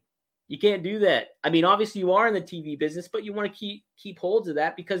television. You can't do that. I mean, obviously you are in the TV business, but you want to keep holds of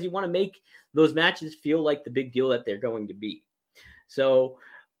that, because you want to make those matches feel like the big deal that they're going to be. So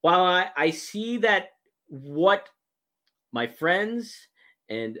while I see that what my friends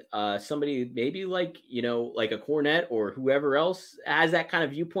and somebody maybe like a Cornette or whoever else has that kind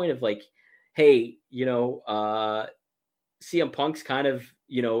of viewpoint of like, hey, CM Punk's kind of,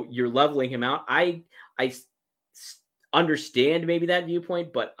 you're leveling him out. I understand maybe that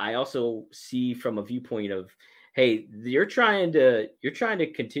viewpoint, but I also see from a viewpoint of, hey, you're trying to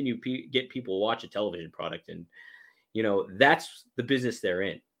continue get people to watch a television product, and that's the business they're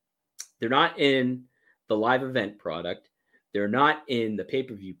in. They're not in the live event product. They're not in the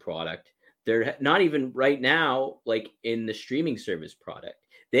pay-per-view product. They're not even right now like in the streaming service product.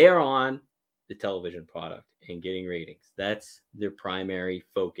 They are on the television product and getting ratings. That's their primary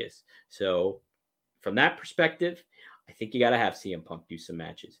focus. So from that perspective, I think you got to have CM Punk do some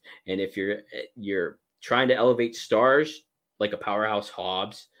matches. And if you're trying to elevate stars like a Powerhouse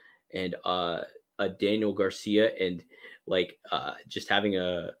Hobbs and a Daniel Garcia, and like just having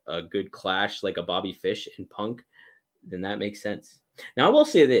a good clash like a Bobby Fish and Punk, then that makes sense. Now, I will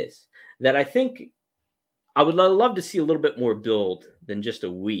say this, that I think I would love to see a little bit more build than just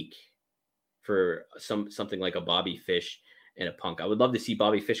a week for something like a Bobby Fish and a Punk. I would love to see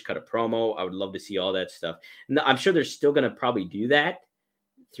Bobby Fish cut a promo. I would love to see all that stuff. And I'm sure they're still going to probably do that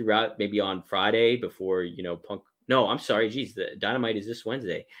throughout, maybe on Friday before, Punk. No, I'm sorry. Geez, the Dynamite is this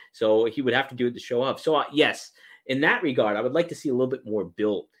Wednesday. So he would have to do it to show up. So yes, in that regard, I would like to see a little bit more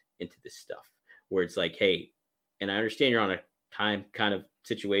build into this stuff where it's like, hey, and I understand you're on a time kind of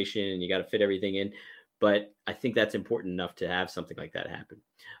situation and you got to fit everything in, but I think that's important enough to have something like that happen.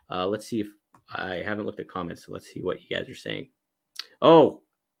 Let's see if I haven't looked at comments. So let's see what you guys are saying. Oh,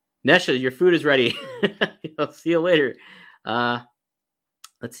 Nesha, your food is ready. I'll see you later.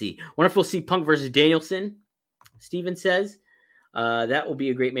 Let's see. Wonderful to see Punk versus Danielson. Steven says that will be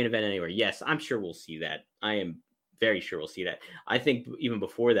a great main event anywhere. Yes, I'm sure we'll see that. I am very sure we'll see that. I think even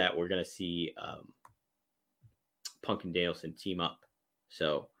before that, we're going to see Punk and Danielson team up.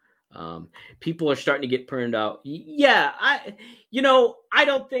 So people are starting to get burned out. Yeah, I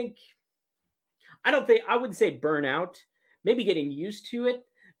wouldn't say burnout, maybe getting used to it,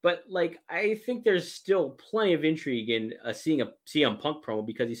 but like I think there's still plenty of intrigue in seeing a CM Punk promo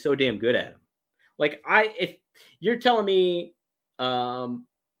because he's so damn good at him. Like if you're telling me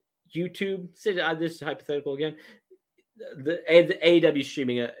YouTube, this is hypothetical again, the AEW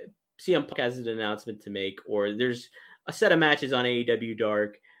streaming, CM Punk has an announcement to make, or there's a set of matches on AEW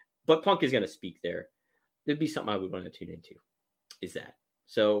Dark, but Punk is going to speak there. There'd be something I would want to tune into. Is that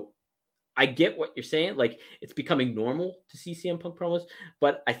so? I get what you're saying. Like it's becoming normal to see CM Punk promos,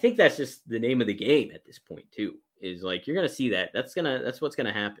 but I think that's just the name of the game at this point too. Is like you're going to see that. That's what's going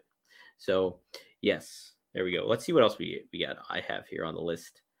to happen. So yes, there we go. Let's see what else we got. I have here on the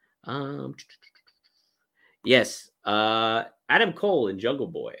list. Yes, Adam Cole and Jungle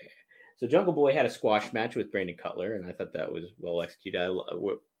Boy. So Jungle Boy had a squash match with Brandon Cutler, and I thought that was well executed.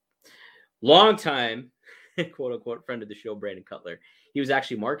 Long time, quote unquote, friend of the show, Brandon Cutler. He was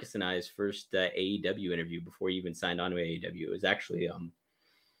actually Marcus and I's first AEW interview before he even signed on to AEW. It was actually,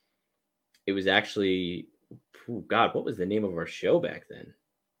 oh God, what was the name of our show back then?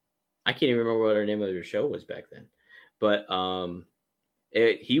 I can't even remember what our name of our show was back then. But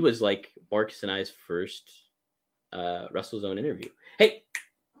he was like Marcus and I's first WrestleZone interview. Hey,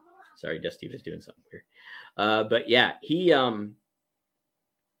 sorry, Dusty was doing something weird. But yeah, he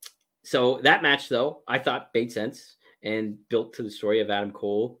so that match though, I thought made sense and built to the story of Adam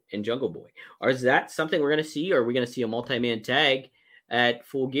Cole and Jungle Boy. Or is that something we're going to see, or are we going to see a multi-man tag at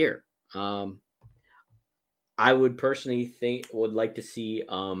Full Gear? I would personally would like to see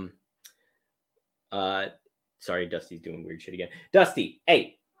sorry, Dusty's doing weird shit again. Dusty,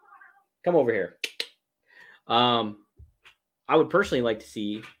 hey, come over here. I would personally like to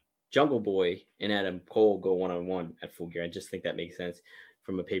see Jungle Boy and Adam Cole go one-on-one at Full Gear. I just think that makes sense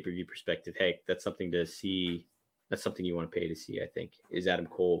from a pay-per-view perspective. Hey, that's something to see. That's something you want to pay to see, I think, is Adam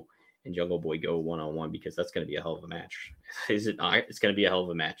Cole and Jungle Boy go one-on-one, because that's going to be a hell of a match. Is it not? It's going to be a hell of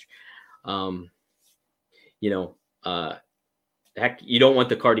a match. Heck, you don't want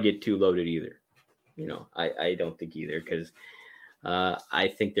the card to get too loaded either. I don't think either, because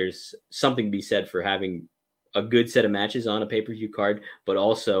I think there's something to be said for having a good set of matches on a pay-per-view card, but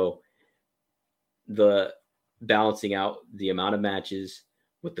also the balancing out the amount of matches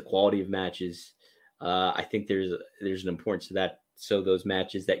with the quality of matches. I think there's an importance to that. So those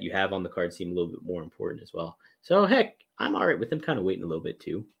matches that you have on the card seem a little bit more important as well. So heck, I'm all right with them kind of waiting a little bit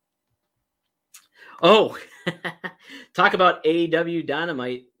too. Oh, talk about AEW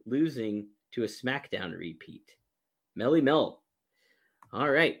Dynamite losing to a SmackDown repeat. Melly Mel. All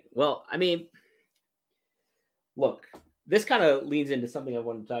right. Well, I mean, look, this kind of leans into something I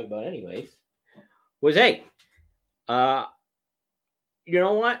wanted to talk about anyways. Was, hey, you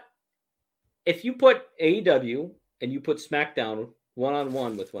know what? If you put AEW and you put SmackDown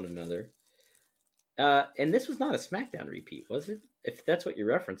one-on-one with one another, and this was not a SmackDown repeat, was it? If that's what you're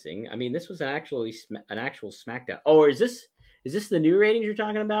referencing. I mean, this was an actual SmackDown. Oh, or is this the new ratings you're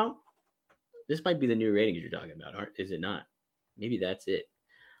talking about? This might be the new ratings you're talking about, is it not? Maybe that's it.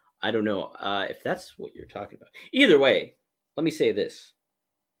 I don't know if that's what you're talking about. Either way, let me say this.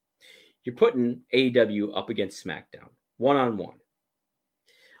 You're putting AEW up against SmackDown, one-on-one.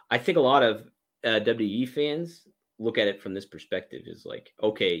 I think a lot of WWE fans look at it from this perspective is like,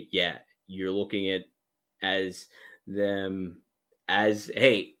 okay, yeah, you're looking at as them as,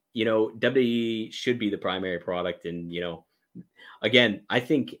 hey, WWE should be the primary product. And, again, I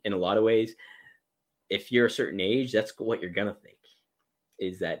think in a lot of ways, if you're a certain age, that's what you're going to think,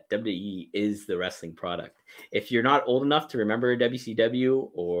 is that WWE is the wrestling product. If you're not old enough to remember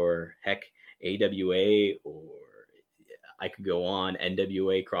WCW or heck, AWA, or I could go on,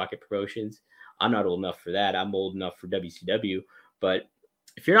 NWA, Crockett Promotions. I'm not old enough for that. I'm old enough for WCW. But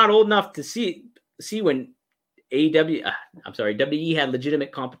if you're not old enough to see when WWE had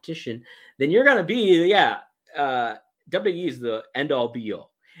legitimate competition, then you're going to be, WWE is the end-all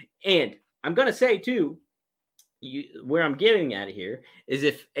be-all. And I'm going to say, too, where I'm getting at here is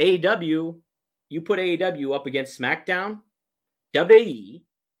if you put AEW up against SmackDown, WWE,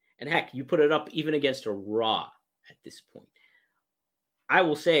 and heck, you put it up even against a Raw at this point, I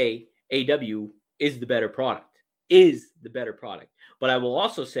will say AEW is the better product. But I will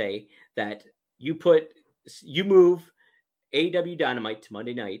also say that you move AEW Dynamite to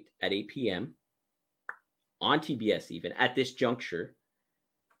Monday night at 8 p.m. on TBS even at this juncture.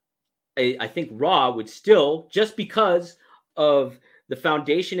 I think Raw would still, just because of the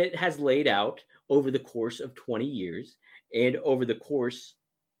foundation it has laid out over the course of 20 years and over the course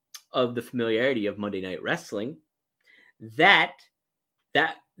of the familiarity of Monday Night Wrestling, that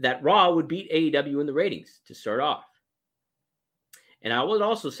Raw would beat AEW in the ratings to start off. And I would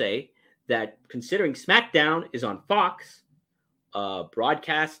also say that considering SmackDown is on Fox, a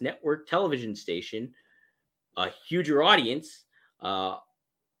broadcast network television station, a huger audience,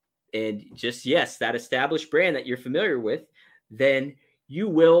 and just, yes, that established brand that you're familiar with, then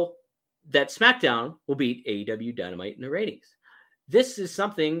that SmackDown will beat AEW Dynamite in the ratings. This is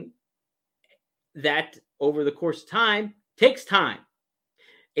something that over the course of time takes time.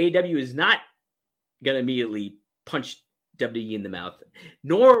 AEW is not going to immediately punch WWE in the mouth,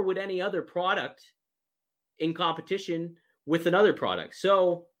 nor would any other product in competition with another product.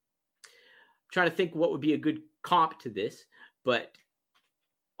 So I'm trying to think what would be a good comp to this, but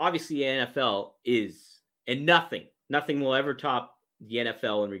obviously NFL is, and nothing will ever top the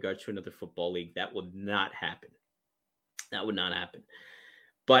NFL in regards to another football league. That would not happen.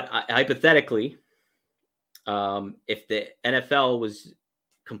 But hypothetically, if the NFL was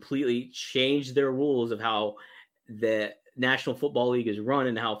completely changed their rules of how the National Football League is run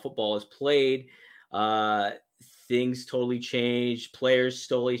and how football is played, things totally change. Players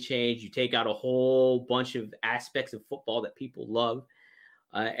totally change. You take out a whole bunch of aspects of football that people love,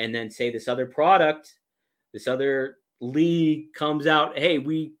 and then say this other product, this other league comes out, hey,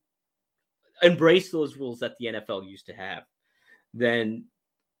 we embrace those rules that the NFL used to have, then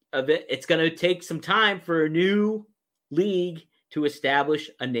it's going to take some time for a new league to establish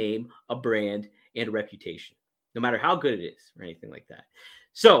a name, a brand, and a reputation, no matter how good it is or anything like that.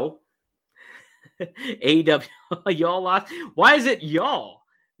 So AEW, y'all lost. Why is it y'all?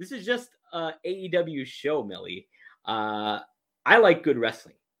 This is just AEW show, Melly. I like good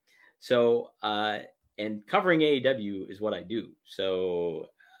wrestling. So, and covering AEW is what I do. So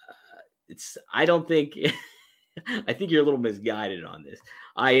I don't think, I think you're a little misguided on this.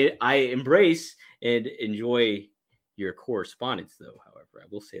 I embrace and enjoy your correspondence, though. However, I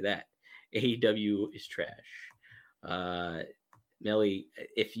will say that AEW is trash. Melly,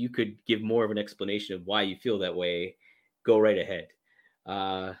 if you could give more of an explanation of why you feel that way, go right ahead.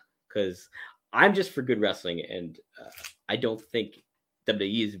 Because I'm just for good wrestling, and I don't think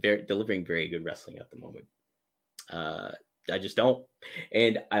WWE is delivering very good wrestling at the moment. I just don't.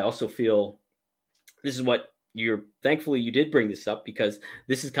 And I also feel this is what thankfully you did bring this up, because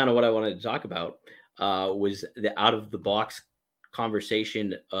this is kind of what I wanted to talk about, was the out of the box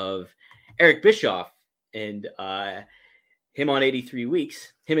conversation of Eric Bischoff and him on 83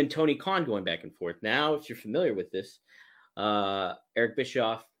 Weeks, him and Tony Khan going back and forth. Now, if you're familiar with this, Eric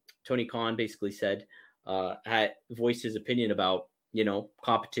Bischoff, Tony Khan basically said, had voiced his opinion about,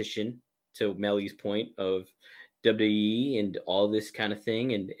 competition, to Melly's point of WWE and all this kind of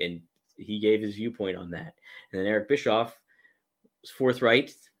thing. And he gave his viewpoint on that. And then Eric Bischoff was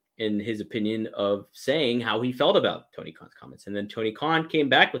forthright in his opinion of saying how he felt about Tony Khan's comments. And then Tony Khan came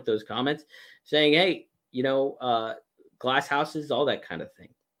back with those comments saying, hey, glass houses, all that kind of thing.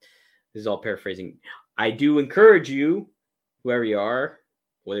 This is all paraphrasing. I do encourage you, whoever you are,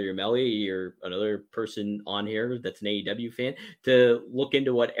 whether you're Melly or another person on here that's an AEW fan, to look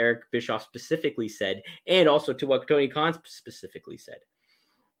into what Eric Bischoff specifically said, and also to what Tony Khan specifically said.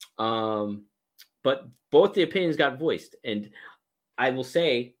 But both the opinions got voiced. And I will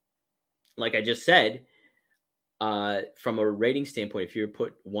say, like I just said, from a rating standpoint, if you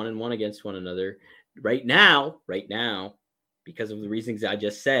put 1 and 1 against one another, right now, because of the reasons I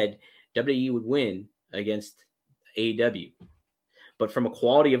just said, WWE would win against AEW. But from a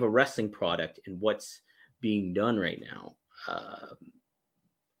quality of a wrestling product and what's being done right now,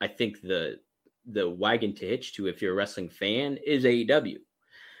 I think the wagon to hitch to, if you're a wrestling fan, is AEW.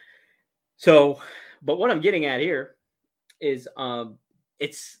 So, but what I'm getting at here is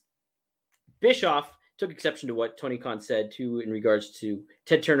it's Bischoff took exception to what Tony Khan said too in regards to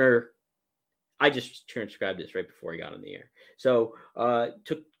Ted Turner. I just transcribed this right before he got on the air. So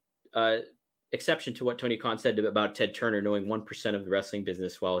took exception to what Tony Khan said about Ted Turner knowing 1% of the wrestling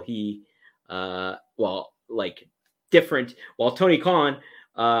business, while he, while Tony Khan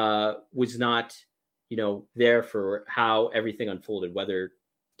was not, there for how everything unfolded, whether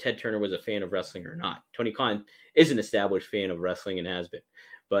Ted Turner was a fan of wrestling or not. Tony Khan is an established fan of wrestling and has been,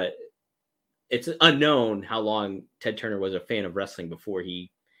 but it's unknown how long Ted Turner was a fan of wrestling before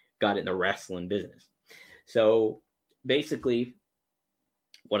he got in the wrestling business. So basically,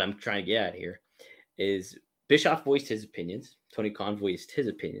 what I'm trying to get at here is Bischoff voiced his opinions. Tony Khan voiced his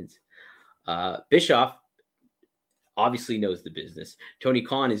opinions. Bischoff obviously knows the business. Tony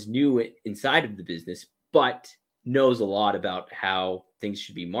Khan is new inside of the business, but knows a lot about how things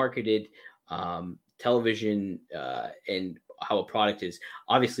should be marketed, television and how a product is.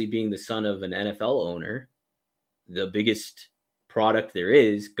 Obviously, being the son of an NFL owner, the biggest product there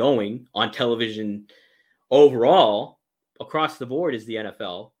is going on television overall across the board is the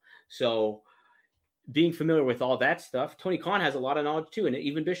NFL. So being familiar with all that stuff, Tony Khan has a lot of knowledge too. And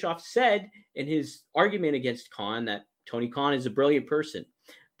even Bischoff said in his argument against Khan that Tony Khan is a brilliant person,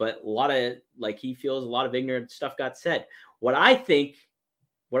 but a lot of, like, he feels a lot of ignorant stuff got said. What I think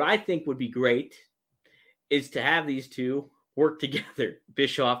would be great is to have these two work together,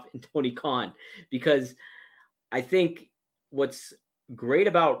 Bischoff and Tony Khan, because I think what's great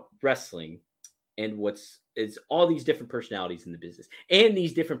about wrestling and is all these different personalities in the business and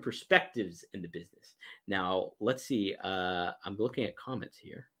these different perspectives in the business. Now, let's see. I'm looking at comments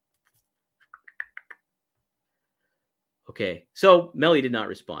here. Okay, so Melly did not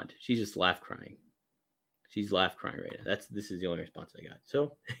respond. She just laughed crying. She's laugh crying right now. This is the only response I got.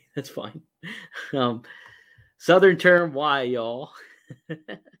 So that's fine. Southern term, why, y'all?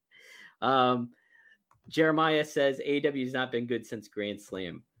 Jeremiah says AEW has not been good since Grand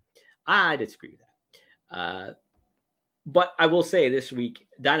Slam. I disagree with that. But I will say this week,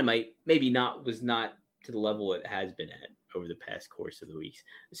 Dynamite was not to the level it has been at over the past course of the weeks.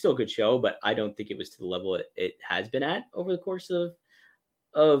 It's still a good show, but I don't think it was to the level it has been at over the course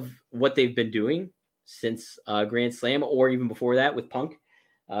of what they've been doing since Grand Slam, or even before that with Punk.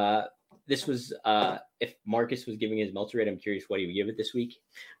 This was, if Marcus was giving his Meltzer rate, I'm curious what he would give it this week,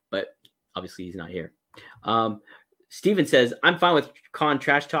 but obviously he's not here. Steven says, I'm fine with Khan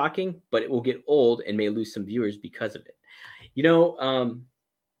trash talking, but it will get old and may lose some viewers because of it. You know,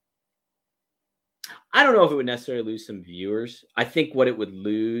 I don't know if it would necessarily lose some viewers. I think what it would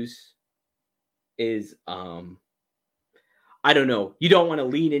lose is, I don't know. You don't want to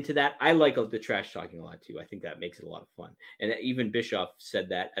lean into that. I like the trash talking a lot too. I think that makes it a lot of fun. And even Bischoff said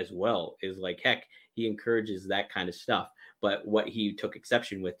that as well, is like, heck, he encourages that kind of stuff. But what he took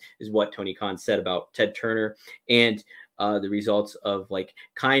exception with is what Tony Khan said about Ted Turner and the results of, like,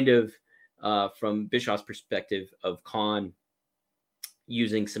 kind of from Bischoff's perspective of Khan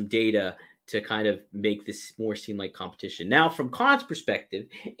using some data to kind of make this more seem like competition. Now, from Khan's perspective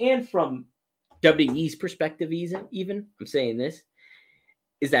and from WWE's perspective, even I'm saying this,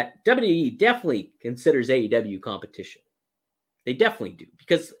 is that WWE definitely considers AEW competition. They definitely do,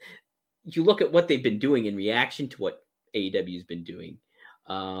 because you look at what they've been doing in reaction to what AEW has been doing.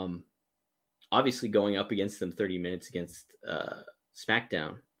 Obviously going up against them 30 minutes against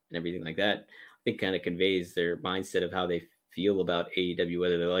SmackDown and everything like that, I think kind of conveys their mindset of how they feel about AEW,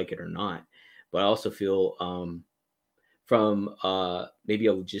 whether they like it or not. But I also feel from maybe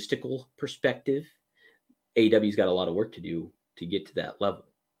a logistical perspective, AEW's got a lot of work to do to get to that level.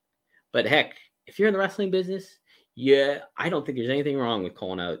 But heck, if you're in the wrestling business, yeah, I don't think there's anything wrong with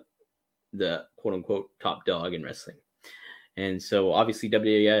calling out the quote unquote top dog in wrestling. And so obviously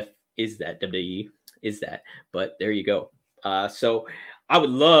WWE is that, but there you go. So I would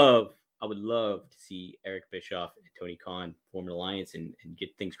love to see Eric Bischoff and Tony Khan form an alliance and get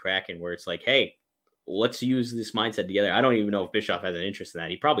things cracking, where it's like, hey, let's use this mindset together. I don't even know if Bischoff has an interest in that.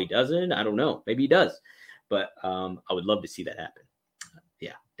 He probably doesn't. I don't know. Maybe he does. But I would love to see that happen.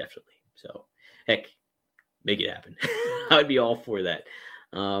 Yeah, definitely. So, heck, make it happen. I would be all for that.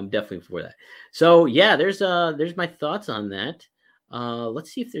 Definitely for that. So, yeah, there's my thoughts on that.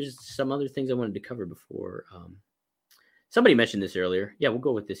 Let's see if there's some other things I wanted to cover before. Somebody mentioned this earlier. Yeah, we'll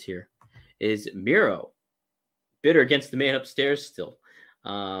go with this here. Is Miro bitter against the man upstairs still?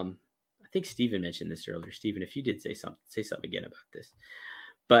 I think Steven mentioned this earlier. Steven, if you did say something again about this.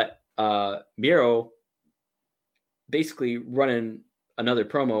 But Miro basically running another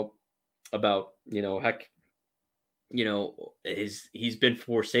promo about, heck, he's been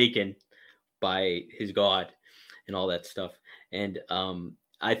forsaken by his God and all that stuff. And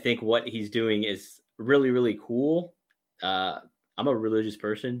I think what he's doing is really, really cool. I'm a religious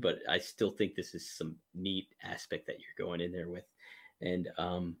person, but I still think this is some neat aspect that you're going in there with. And,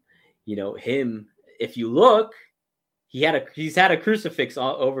 him, if you look, he's had a crucifix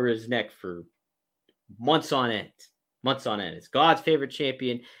over his neck for months on end. It's God's favorite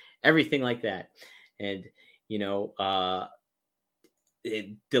champion, everything like that. And,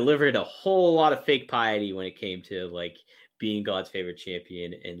 it delivered a whole lot of fake piety when it came to, like, being God's favorite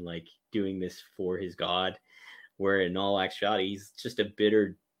champion and, like, doing this for his God, where in all actuality, he's just a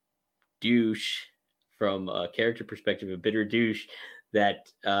bitter douche from a character perspective, a bitter douche that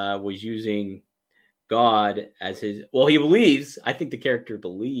was using God as his, I think the character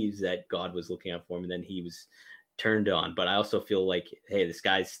believes that God was looking out for him, and then he was turned on. But I also feel like, hey, this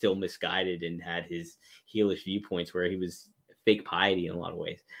guy's still misguided and had his heelish viewpoints where he was fake piety in a lot of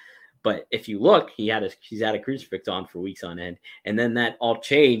ways. But if you look, he's had a crucifix on for weeks on end. And then that all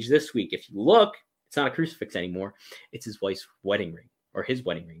changed this week. If you look, it's not a crucifix anymore. It's his wife's wedding ring, or his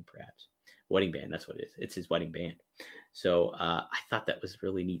wedding ring, perhaps. Wedding band, that's what it is. It's his wedding band. So I thought that was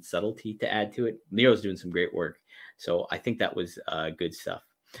really neat subtlety to add to it. Nero's doing some great work. So I think that was good stuff.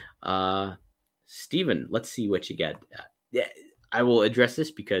 Steven, let's see what you got. Yeah, I will address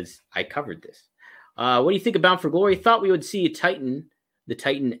this because I covered this. What do you think about For Glory? Thought we would see the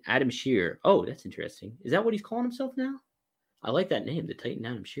Titan Adam Shearer. Oh, that's interesting. Is that what he's calling himself now? I like that name, the Titan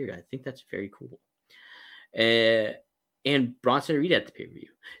Adam Shearer. I think that's very cool. And Bronson Reed at the pay-per-view.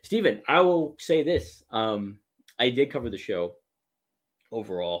 Steven, I will say this. I did cover the show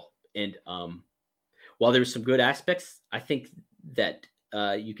overall. And while there's some good aspects, I think that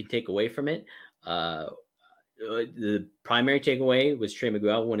you can take away from it. The primary takeaway was Trey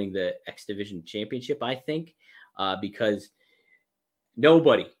Miguel winning the X Division Championship, I think, because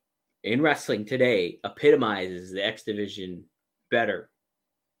nobody in wrestling today epitomizes the X Division better.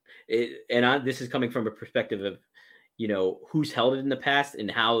 This is coming from a perspective of, who's held it in the past and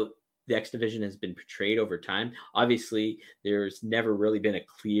how the X Division has been portrayed over time. Obviously, there's never really been a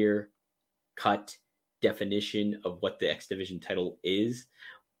clear-cut definition of what the X Division title is,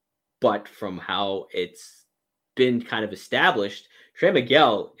 but from how it's been kind of established, Trey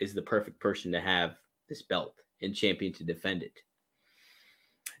Miguel is the perfect person to have this belt and champion to defend it.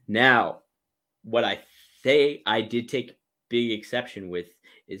 Now, what I say I did take big exception with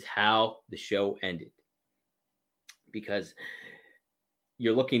is how the show ended, because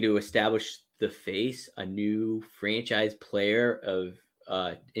you're looking to establish the face, a new franchise player of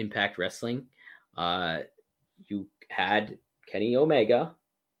Impact Wrestling. You had Kenny Omega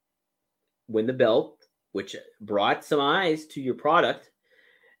win the belt, which brought some eyes to your product.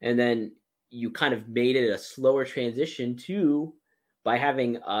 And then you kind of made it a slower transition by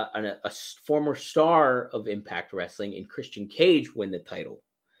having a former star of Impact Wrestling in Christian Cage win the title.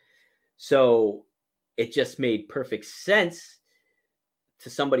 So it just made perfect sense to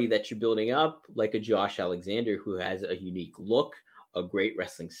somebody that you're building up, like a Josh Alexander, who has a unique look, a great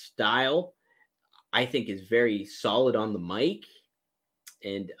wrestling style, I think is very solid on the mic,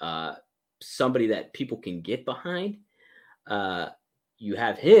 and somebody that people can get behind. You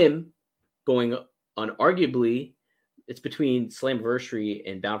have him going on, arguably, it's between Slammiversary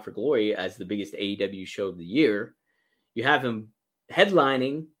and Bound for Glory as the biggest AEW show of the year. You have him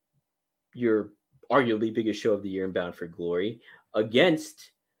headlining your arguably biggest show of the year in Bound for Glory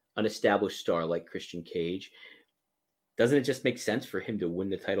against an established star like Christian Cage. Doesn't it just make sense for him to win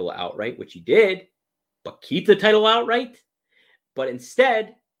the title outright, which he did, but keep the title outright? But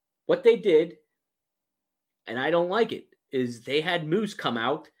instead, what they did, and I don't like it, is they had Moose come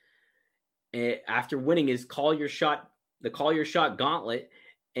out after winning his the Call Your Shot gauntlet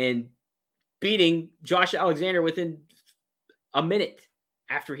and beating Josh Alexander within a minute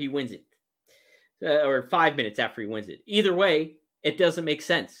after he wins it. Or 5 minutes after he wins it. Either way, it doesn't make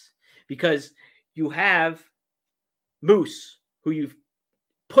sense, because you have Moose, who you've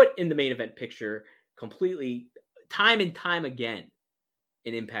put in the main event picture completely time and time again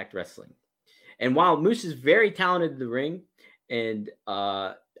in Impact Wrestling. And while Moose is very talented in the ring and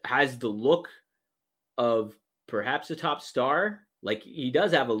has the look of perhaps a top star, like he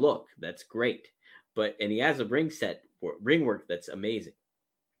does have a look that's great, and he has a ring work that's amazing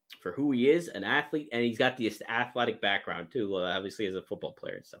for who he is, an athlete, and he's got the athletic background too, obviously as a football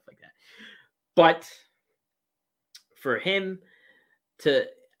player and stuff like that. But for him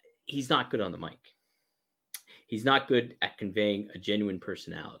he's not good on the mic. He's not good at conveying a genuine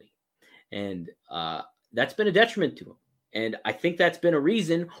personality. And that's been a detriment to him. And I think that's been a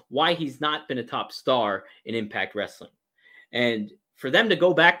reason why he's not been a top star in Impact Wrestling. And for them to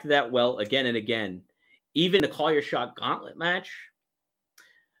go back to that well again and again, even the Call Your Shot gauntlet match,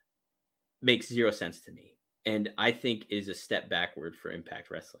 makes zero sense to me. And I think is a step backward for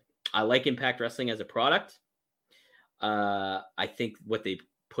Impact Wrestling. I like Impact Wrestling as a product. I think what they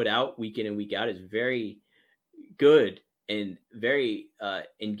put out week in and week out is very good and very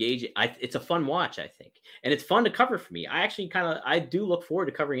engaging. It's a fun watch, I think. And it's fun to cover for me. I do look forward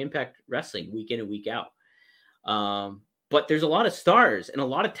to covering Impact Wrestling week in and week out. But there's a lot of stars and a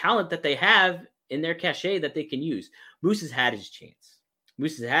lot of talent that they have in their cachet that they can use. Moose has had his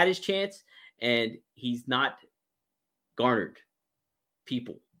chance. And he's not garnered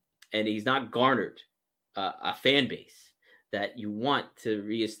people, and he's not garnered a fan base that you want to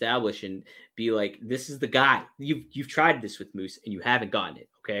reestablish and be like, this is the guy. You've tried this with Moose and you haven't gotten it.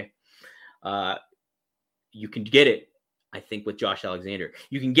 Okay. You can get it, I think, with Josh Alexander.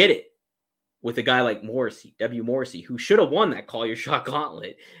 You can get it with a guy like Morrissey, W. Morrissey, who should have won that Call Your Shot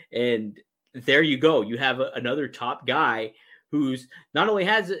gauntlet. And there you go. You have another top guy who's not only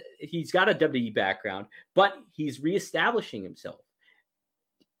he's got a WWE background, but he's reestablishing himself.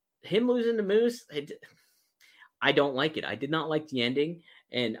 Him losing to Moose, I don't like it. I did not like the ending,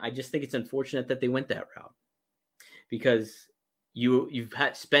 and I just think it's unfortunate that they went that route, because you've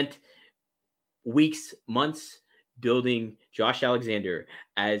spent weeks, months building Josh Alexander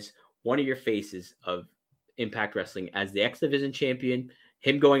as one of your faces of Impact Wrestling, as the X Division champion,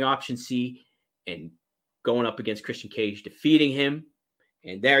 him going option C and going up against Christian Cage, defeating him.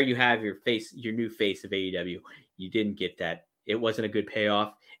 And there you have your new face of AEW. You didn't get that. It wasn't a good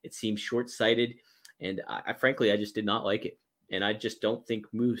payoff. It seemed short-sighted. And I frankly just did not like it. And I just don't think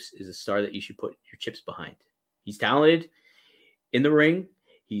Moose is a star that you should put your chips behind. He's talented in the ring.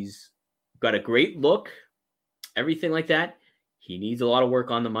 He's got a great look, everything like that. He needs a lot of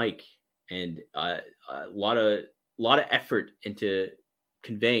work on the mic and a lot of effort into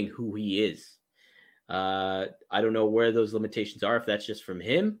conveying who he is. I don't know where those limitations are, if that's just from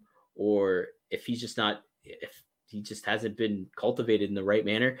him or if he just hasn't been cultivated in the right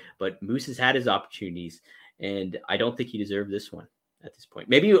manner. But Moose has had his opportunities, and I don't think he deserved this one at this point.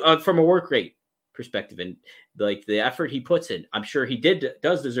 Maybe from a work rate perspective and like the effort he puts in, I'm sure he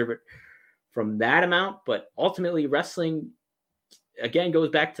does deserve it from that amount. But ultimately, wrestling again goes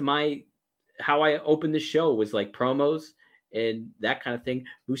back to how I opened the show, was like promos and that kind of thing.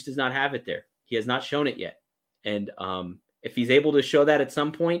 Moose does not have it there. He has not shown it yet. And if he's able to show that at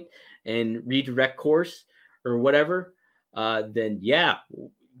some point and redirect course or whatever, then yeah,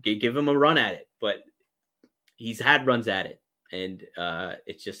 give him a run at it. But he's had runs at it, and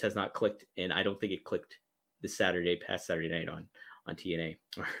it just has not clicked. And I don't think it clicked this past Saturday night on TNA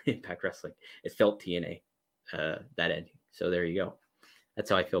or Impact Wrestling. It felt TNA, that ending. So there you go. That's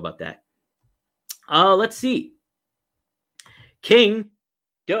how I feel about that. Let's see. King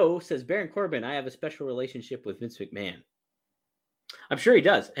Doe says, Baron Corbin, I have a special relationship with Vince McMahon. I'm sure he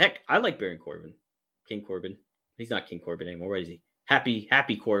does. Heck, I like Baron Corbin. King Corbin. He's not King Corbin anymore. What is he?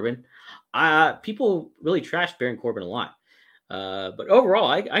 Happy Corbin. People really trash Baron Corbin a lot. But overall,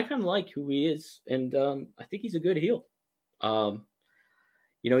 I kind of like who he is. And I think he's a good heel.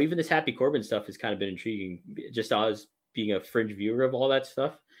 Even this Happy Corbin stuff has kind of been intriguing. Just as being a fringe viewer of all that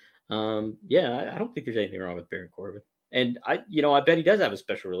stuff. I don't think there's anything wrong with Baron Corbin. And I bet he does have a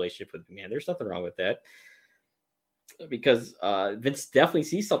special relationship with McMahon. There's nothing wrong with that. Because Vince definitely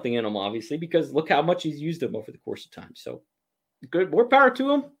sees something in him, obviously, because look how much he's used him over the course of time. So good, more power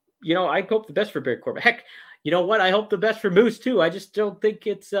to him. I hope the best for Baron Corbin. Heck, you know what? I hope the best for Moose too. I just don't think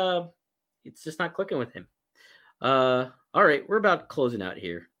it's just not clicking with him. All right, we're about closing out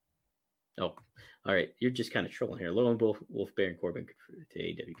here. Oh, all right, you're just kind of trolling here. Lone Wolf Baron Corbin to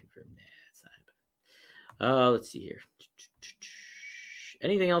AEW confirmed. Let's see here.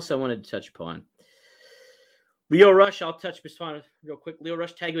 Anything else I wanted to touch upon? Lio Rush, I'll touch upon real quick. Lio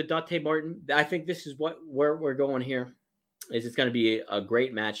Rush tagged with Dante Martin. I think this is where we're going here. It's going to be a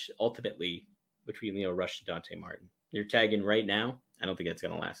great match ultimately between Lio Rush and Dante Martin. You're tagging right now. I don't think that's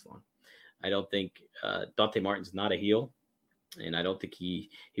going to last long. I don't think Dante Martin's not a heel, and I don't think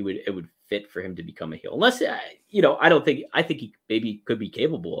it would fit for him to become a heel unless I think he maybe could be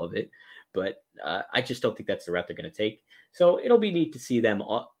capable of it, but I just don't think that's the route they're going to take. So it'll be neat to see them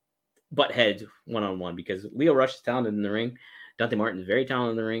butt heads one-on-one, because Lio Rush is talented in the ring. Dante Martin is very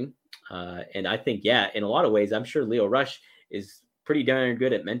talented in the ring. And I think, in a lot of ways, I'm sure Lio Rush is pretty darn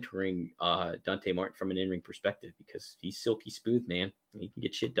good at mentoring Dante Martin from an in-ring perspective, because he's silky smooth, man. He can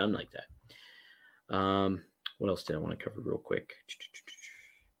get shit done like that. What else did I want to cover real quick?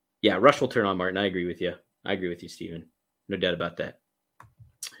 Yeah, Rush will turn on Martin. I agree with you. Steven. No doubt about that.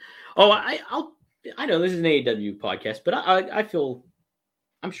 Oh, I know this is an AEW podcast, but I feel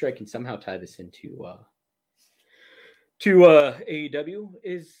I'm sure I can somehow tie this into AEW.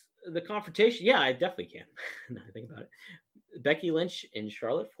 Is the confrontation? Yeah, I definitely can. Now I think about it. Becky Lynch and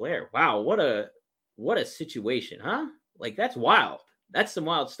Charlotte Flair. Wow, what a situation, huh? Like, that's wild. That's some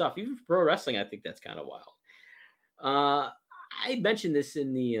wild stuff. Even for pro wrestling, I think that's kind of wild. I mentioned this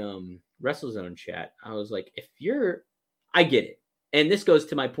in the WrestleZone chat. I was like, I get it. And this goes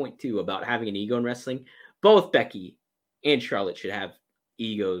to my point too about having an ego in wrestling. Both Becky and Charlotte should have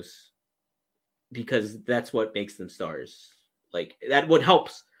egos, because that's what makes them stars. Like, that what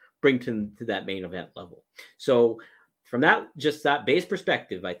helps bring to that main event level. So from that base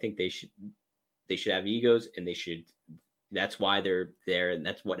perspective, I think they should have egos, and that's why they're there, and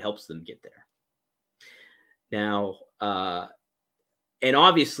that's what helps them get there. Now, and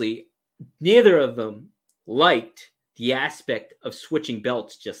obviously neither of them liked the aspect of switching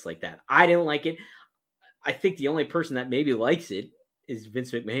belts just like that. I didn't like it. I think the only person that maybe likes it is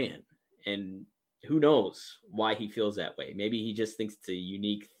Vince McMahon. And who knows why he feels that way. Maybe he just thinks it's a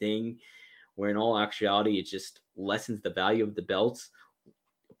unique thing, where in all actuality, it just lessens the value of the belts,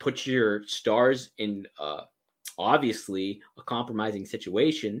 puts your stars in obviously a compromising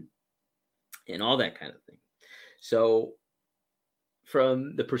situation, and all that kind of thing. So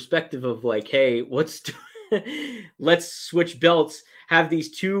from the perspective of like, hey, let's switch belts, have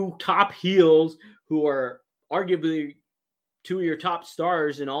these two top heels who are arguably two of your top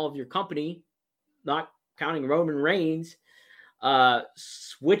stars in all of your company, not counting Roman Reigns,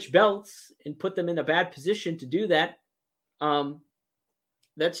 switch belts and put them in a bad position to do that.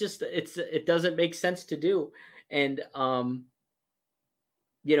 That's just, it doesn't make sense to do. And,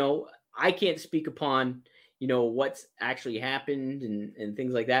 I can't speak upon, what's actually happened and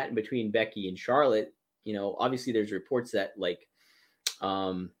things like that in between Becky and Charlotte. Obviously there's reports that like,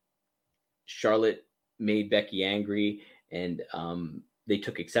 Charlotte made Becky angry, and they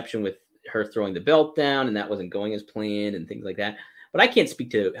took exception with her throwing the belt down, and that wasn't going as planned and things like that. But I can't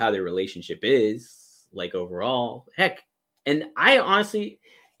speak to how their relationship is like overall. Heck, and I honestly,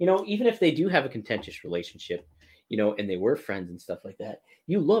 even if they do have a contentious relationship, and they were friends and stuff like that,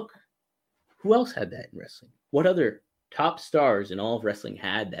 you look, who else had that in wrestling? What other top stars in all of wrestling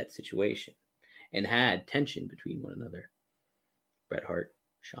had that situation and had tension between one another? Bret Hart,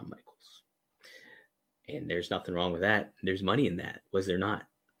 Shawn Michaels. And there's nothing wrong with that. There's money in that. Was there not?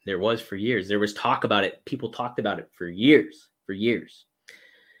 There was for years. There was talk about it. People talked about it for years.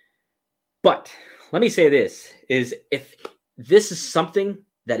 But let me say this, is if this is something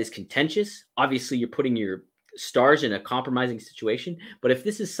that is contentious, obviously you're putting your stars in a compromising situation. But if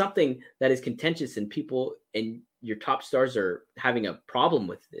this is something that is contentious and people and your top stars are having a problem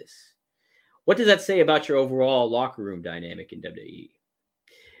with this, what does that say about your overall locker room dynamic in WWE?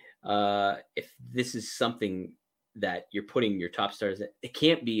 If this is something that you're putting your top stars in, it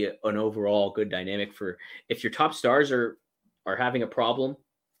can't be an overall good dynamic for, if your top stars are having a problem,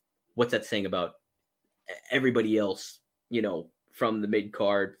 what's that saying about everybody else, from the mid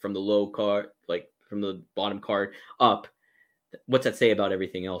card, from the low card, like from the bottom card up? What's that say about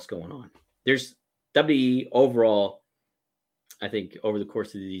everything else going on? There's WWE overall, I think over the course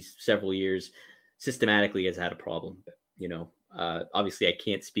of these several years, systematically has had a problem, obviously I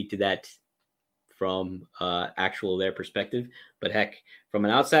can't speak to that from their perspective, but heck, from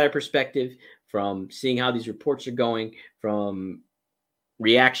an outsider perspective, from seeing how these reports are going, from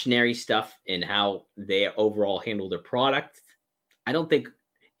reactionary stuff and how they overall handle their product, I don't think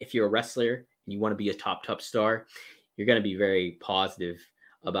if you're a wrestler and you want to be a top star, you're going to be very positive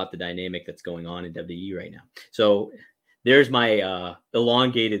about the dynamic that's going on in WWE right now. So there's my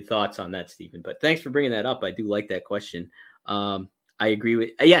elongated thoughts on that, Stephen. But thanks for bringing that up. I do like that question. I agree with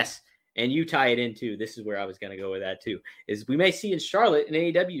yes, and you tie it into, this is where I was going to go with that too, is we may see in Charlotte in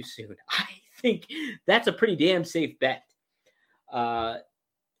AEW soon. I think that's a pretty damn safe bet.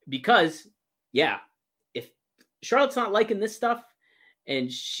 Because, yeah, if Charlotte's not liking this stuff,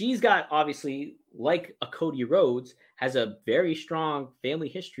 and she's got, obviously, like a Cody Rhodes, has a very strong family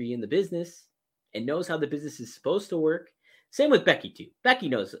history in the business and knows how the business is supposed to work. Same with Becky, too. Becky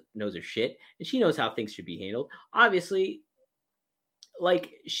knows her shit, and she knows how things should be handled. Obviously,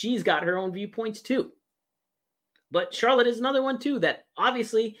 like, she's got her own viewpoints, too. But Charlotte is another one, too, that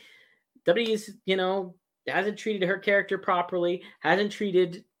obviously WWE is, hasn't treated her character properly, hasn't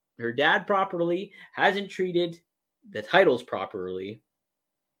treated her dad properly, hasn't treated the titles properly.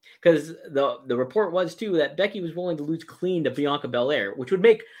 Because the report was, too, that Becky was willing to lose clean to Bianca Belair, which would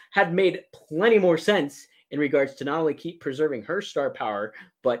had made plenty more sense in regards to not only keep preserving her star power,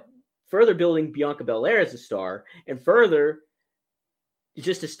 but further building Bianca Belair as a star, and further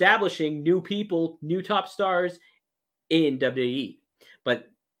just establishing new people, new top stars in WWE. But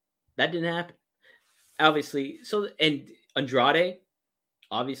that didn't happen. Obviously, and Andrade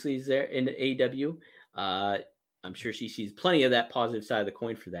obviously is there in AEW. I'm sure she sees plenty of that positive side of the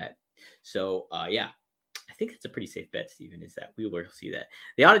coin for that. So, yeah, I think it's a pretty safe bet, Stephen, is that we will see that.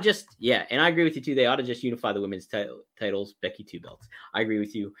 They ought to just, and I agree with you too, they ought to just unify the women's titles, Becky 2 belts. I agree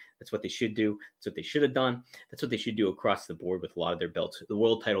with you. That's what they should do. That's what they should have done. That's what they should do across the board with a lot of their belts, the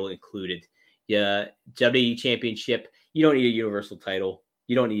world title included. Yeah, WWE Championship, you don't need a universal title.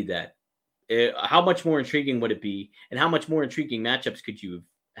 You don't need that. How much more intriguing would it be? And how much more intriguing matchups could you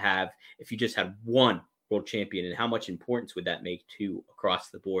have if you just had one world champion? And how much importance would that make to across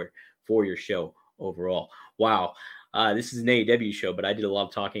the board for your show overall? Wow. This is an AEW show, but I did a lot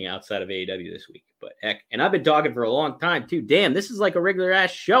of talking outside of AEW this week. But heck, and I've been talking for a long time too. Damn, this is like a regular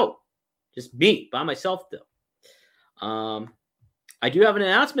ass show. Just me by myself though. I do have an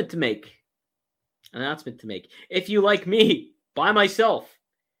announcement to make. If you like me by myself,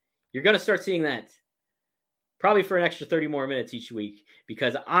 you're going to start seeing that probably for an extra 30 more minutes each week,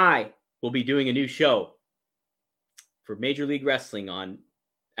 because I will be doing a new show for Major League Wrestling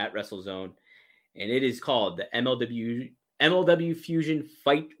at WrestleZone, and it is called the MLW Fusion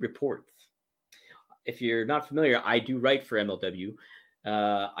Fight Report. If you're not familiar, I do write for MLW.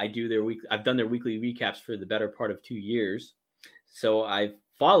 I've done their weekly recaps for the better part of 2 years. So I've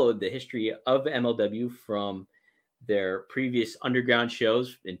followed the history of MLW from their previous underground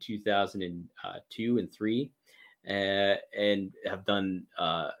shows in 2002 and 3, and have done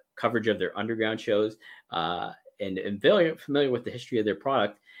coverage of their underground shows, and am very familiar with the history of their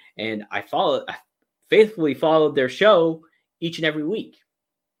product. And I faithfully followed their show each and every week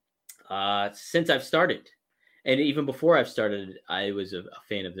since I've started. And even before I've started, I was a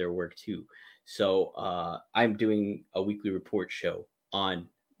fan of their work too. So I'm doing a weekly report show on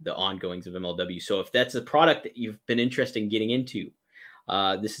the ongoings of MLW. So if that's a product that you've been interested in getting into,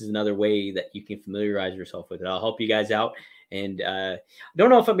 this is another way that you can familiarize yourself with it. I'll help you guys out. And I don't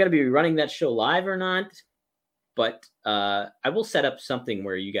know if I'm going to be running that show live or not, but I will set up something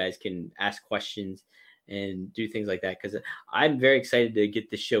where you guys can ask questions and do things like that, because I'm very excited to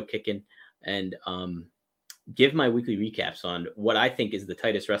get this show kicking and give my weekly recaps on what I think is the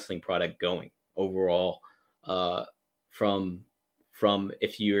tightest wrestling product going overall. From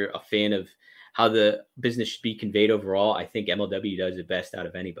if you're a fan of how the business should be conveyed overall, I think MLW does it best out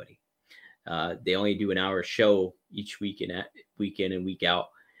of anybody. They only do an hour show each week in and week out,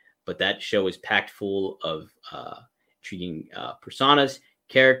 but that show is packed full of intriguing personas,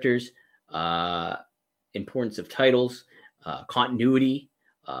 characters, importance of titles, continuity,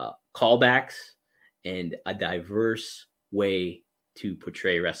 callbacks, and a diverse way to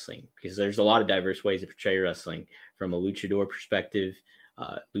portray wrestling, because there's a lot of diverse ways to portray wrestling, from a luchador perspective,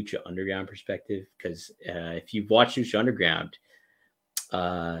 Lucha Underground perspective. Because if you've watched Lucha Underground,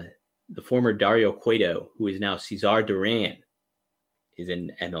 the former Dario Cueto, who is now Cesar Duran, is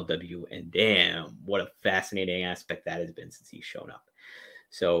in MLW, and damn, what a fascinating aspect that has been since he's shown up.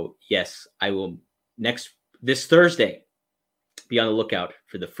 So yes, I will this Thursday be on the lookout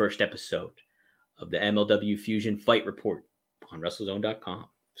for the first episode of the MLW Fusion Fight Report on WrestleZone.com.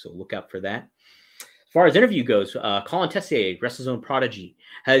 So look out for that. As far as interview goes, Colin Tessier, WrestleZone prodigy,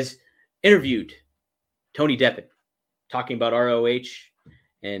 has interviewed Tony Deppen, talking about ROH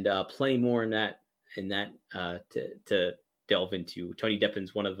and plenty more in that to delve into. Tony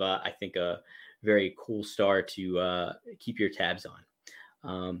Deppen's one of, I think, a very cool star to keep your tabs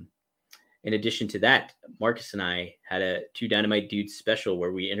on. In addition to that, Marcus and I had a Two Dynamite Dudes special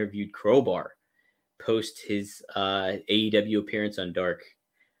where we interviewed Crowbar post his AEW appearance on Dark.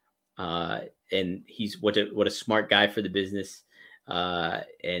 And he's what a smart guy for the business,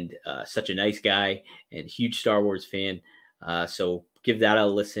 and such a nice guy, and huge Star Wars fan. So give that a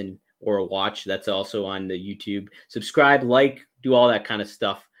listen or a watch. That's also on the YouTube. Subscribe, like, do all that kind of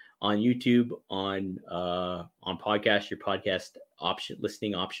stuff on YouTube, on podcast, your podcast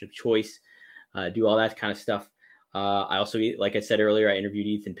listening option of choice. Do all that kind of stuff. I also, like I said earlier, I interviewed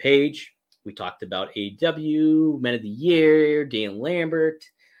Ethan Page. We talked about AEW, Men of the Year, Dan Lambert,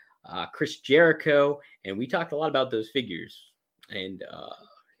 Chris Jericho, and we talked a lot about those figures and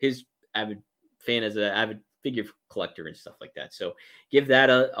his avid fan as an avid figure collector and stuff like that. So give that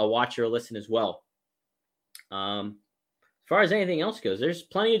a watch or a listen as well. As far as anything else goes, there's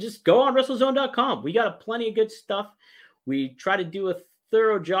plenty of, just go on WrestleZone.com. We got plenty of good stuff. We try to do a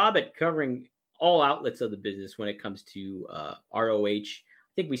thorough job at covering all outlets of the business when it comes to ROH.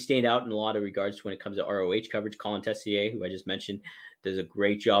 I think we stand out in a lot of regards when it comes to ROH coverage. Colin Tessier, who I just mentioned, does a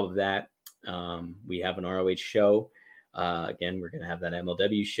great job of that. We have an ROH show. Again, we're going to have that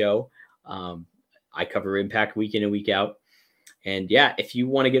MLW show. I cover Impact week in and week out. And yeah, if you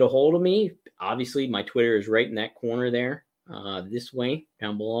want to get a hold of me, obviously my Twitter is right in that corner there, this way,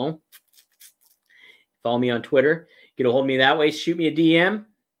 down below. Follow me on Twitter. Get a hold of me that way. Shoot me a DM.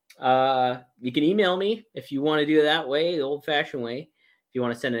 You can email me if you want to do it that way, the old-fashioned way. If you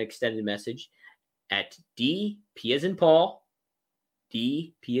want to send an extended message at DP as in Paul,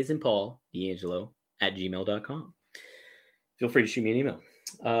 D'Angelo at gmail.com. Feel free to shoot me an email.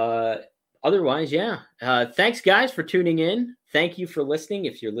 Otherwise, yeah. Thanks, guys, for tuning in. Thank you for listening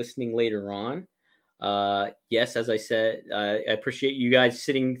if you're listening later on. Yes, as I said, I appreciate you guys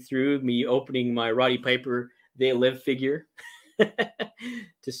sitting through me opening my Roddy Piper They Live figure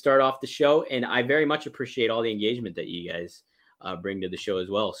to start off the show. And I very much appreciate all the engagement that you guys bring to the show as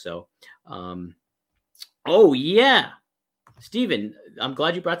well. So, oh, yeah. Steven, I'm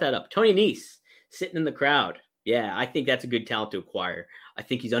glad you brought that up. Tony Nese sitting in the crowd. Yeah, I think that's a good talent to acquire. I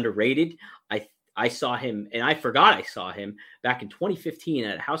think he's underrated. I saw him, and I forgot I saw him back in 2015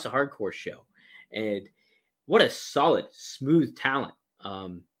 at a House of Hardcore show. And what a solid, smooth talent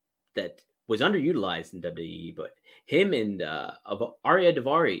that was underutilized in WWE. But him and Arya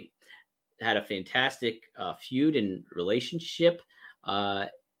Daivari had a fantastic feud and relationship,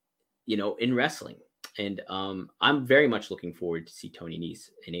 in wrestling. And I'm very much looking forward to see Tony Nese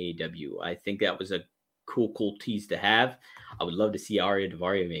in AEW. I think that was a cool tease to have. I would love to see Arya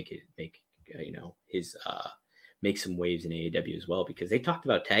Daivari make some waves in AEW as well, because they talked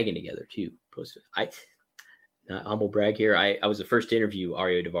about tagging together too. Not humble brag here. I was the first to interview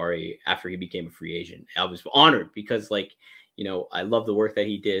Arya Daivari after he became a free agent. I was honored because, I love the work that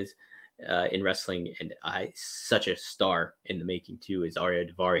he did in wrestling, and such a star in the making too is Arya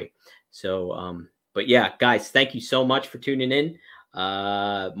Daivari. So, but yeah, guys, thank you so much for tuning in.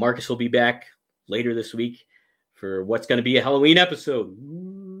 Marcus will be back later this week for what's going to be a Halloween episode.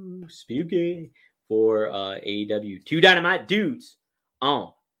 Ooh, spooky, for AEW. 2 Dynamite Dudes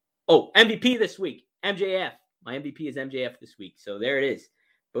on. Oh, MVP this week, MJF. My MVP is MJF this week. So there it is.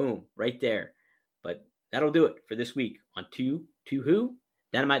 Boom, right there. But that'll do it for this week on Two Who?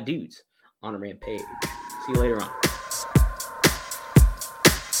 Dynamite Dudes on a Rampage. See you later on.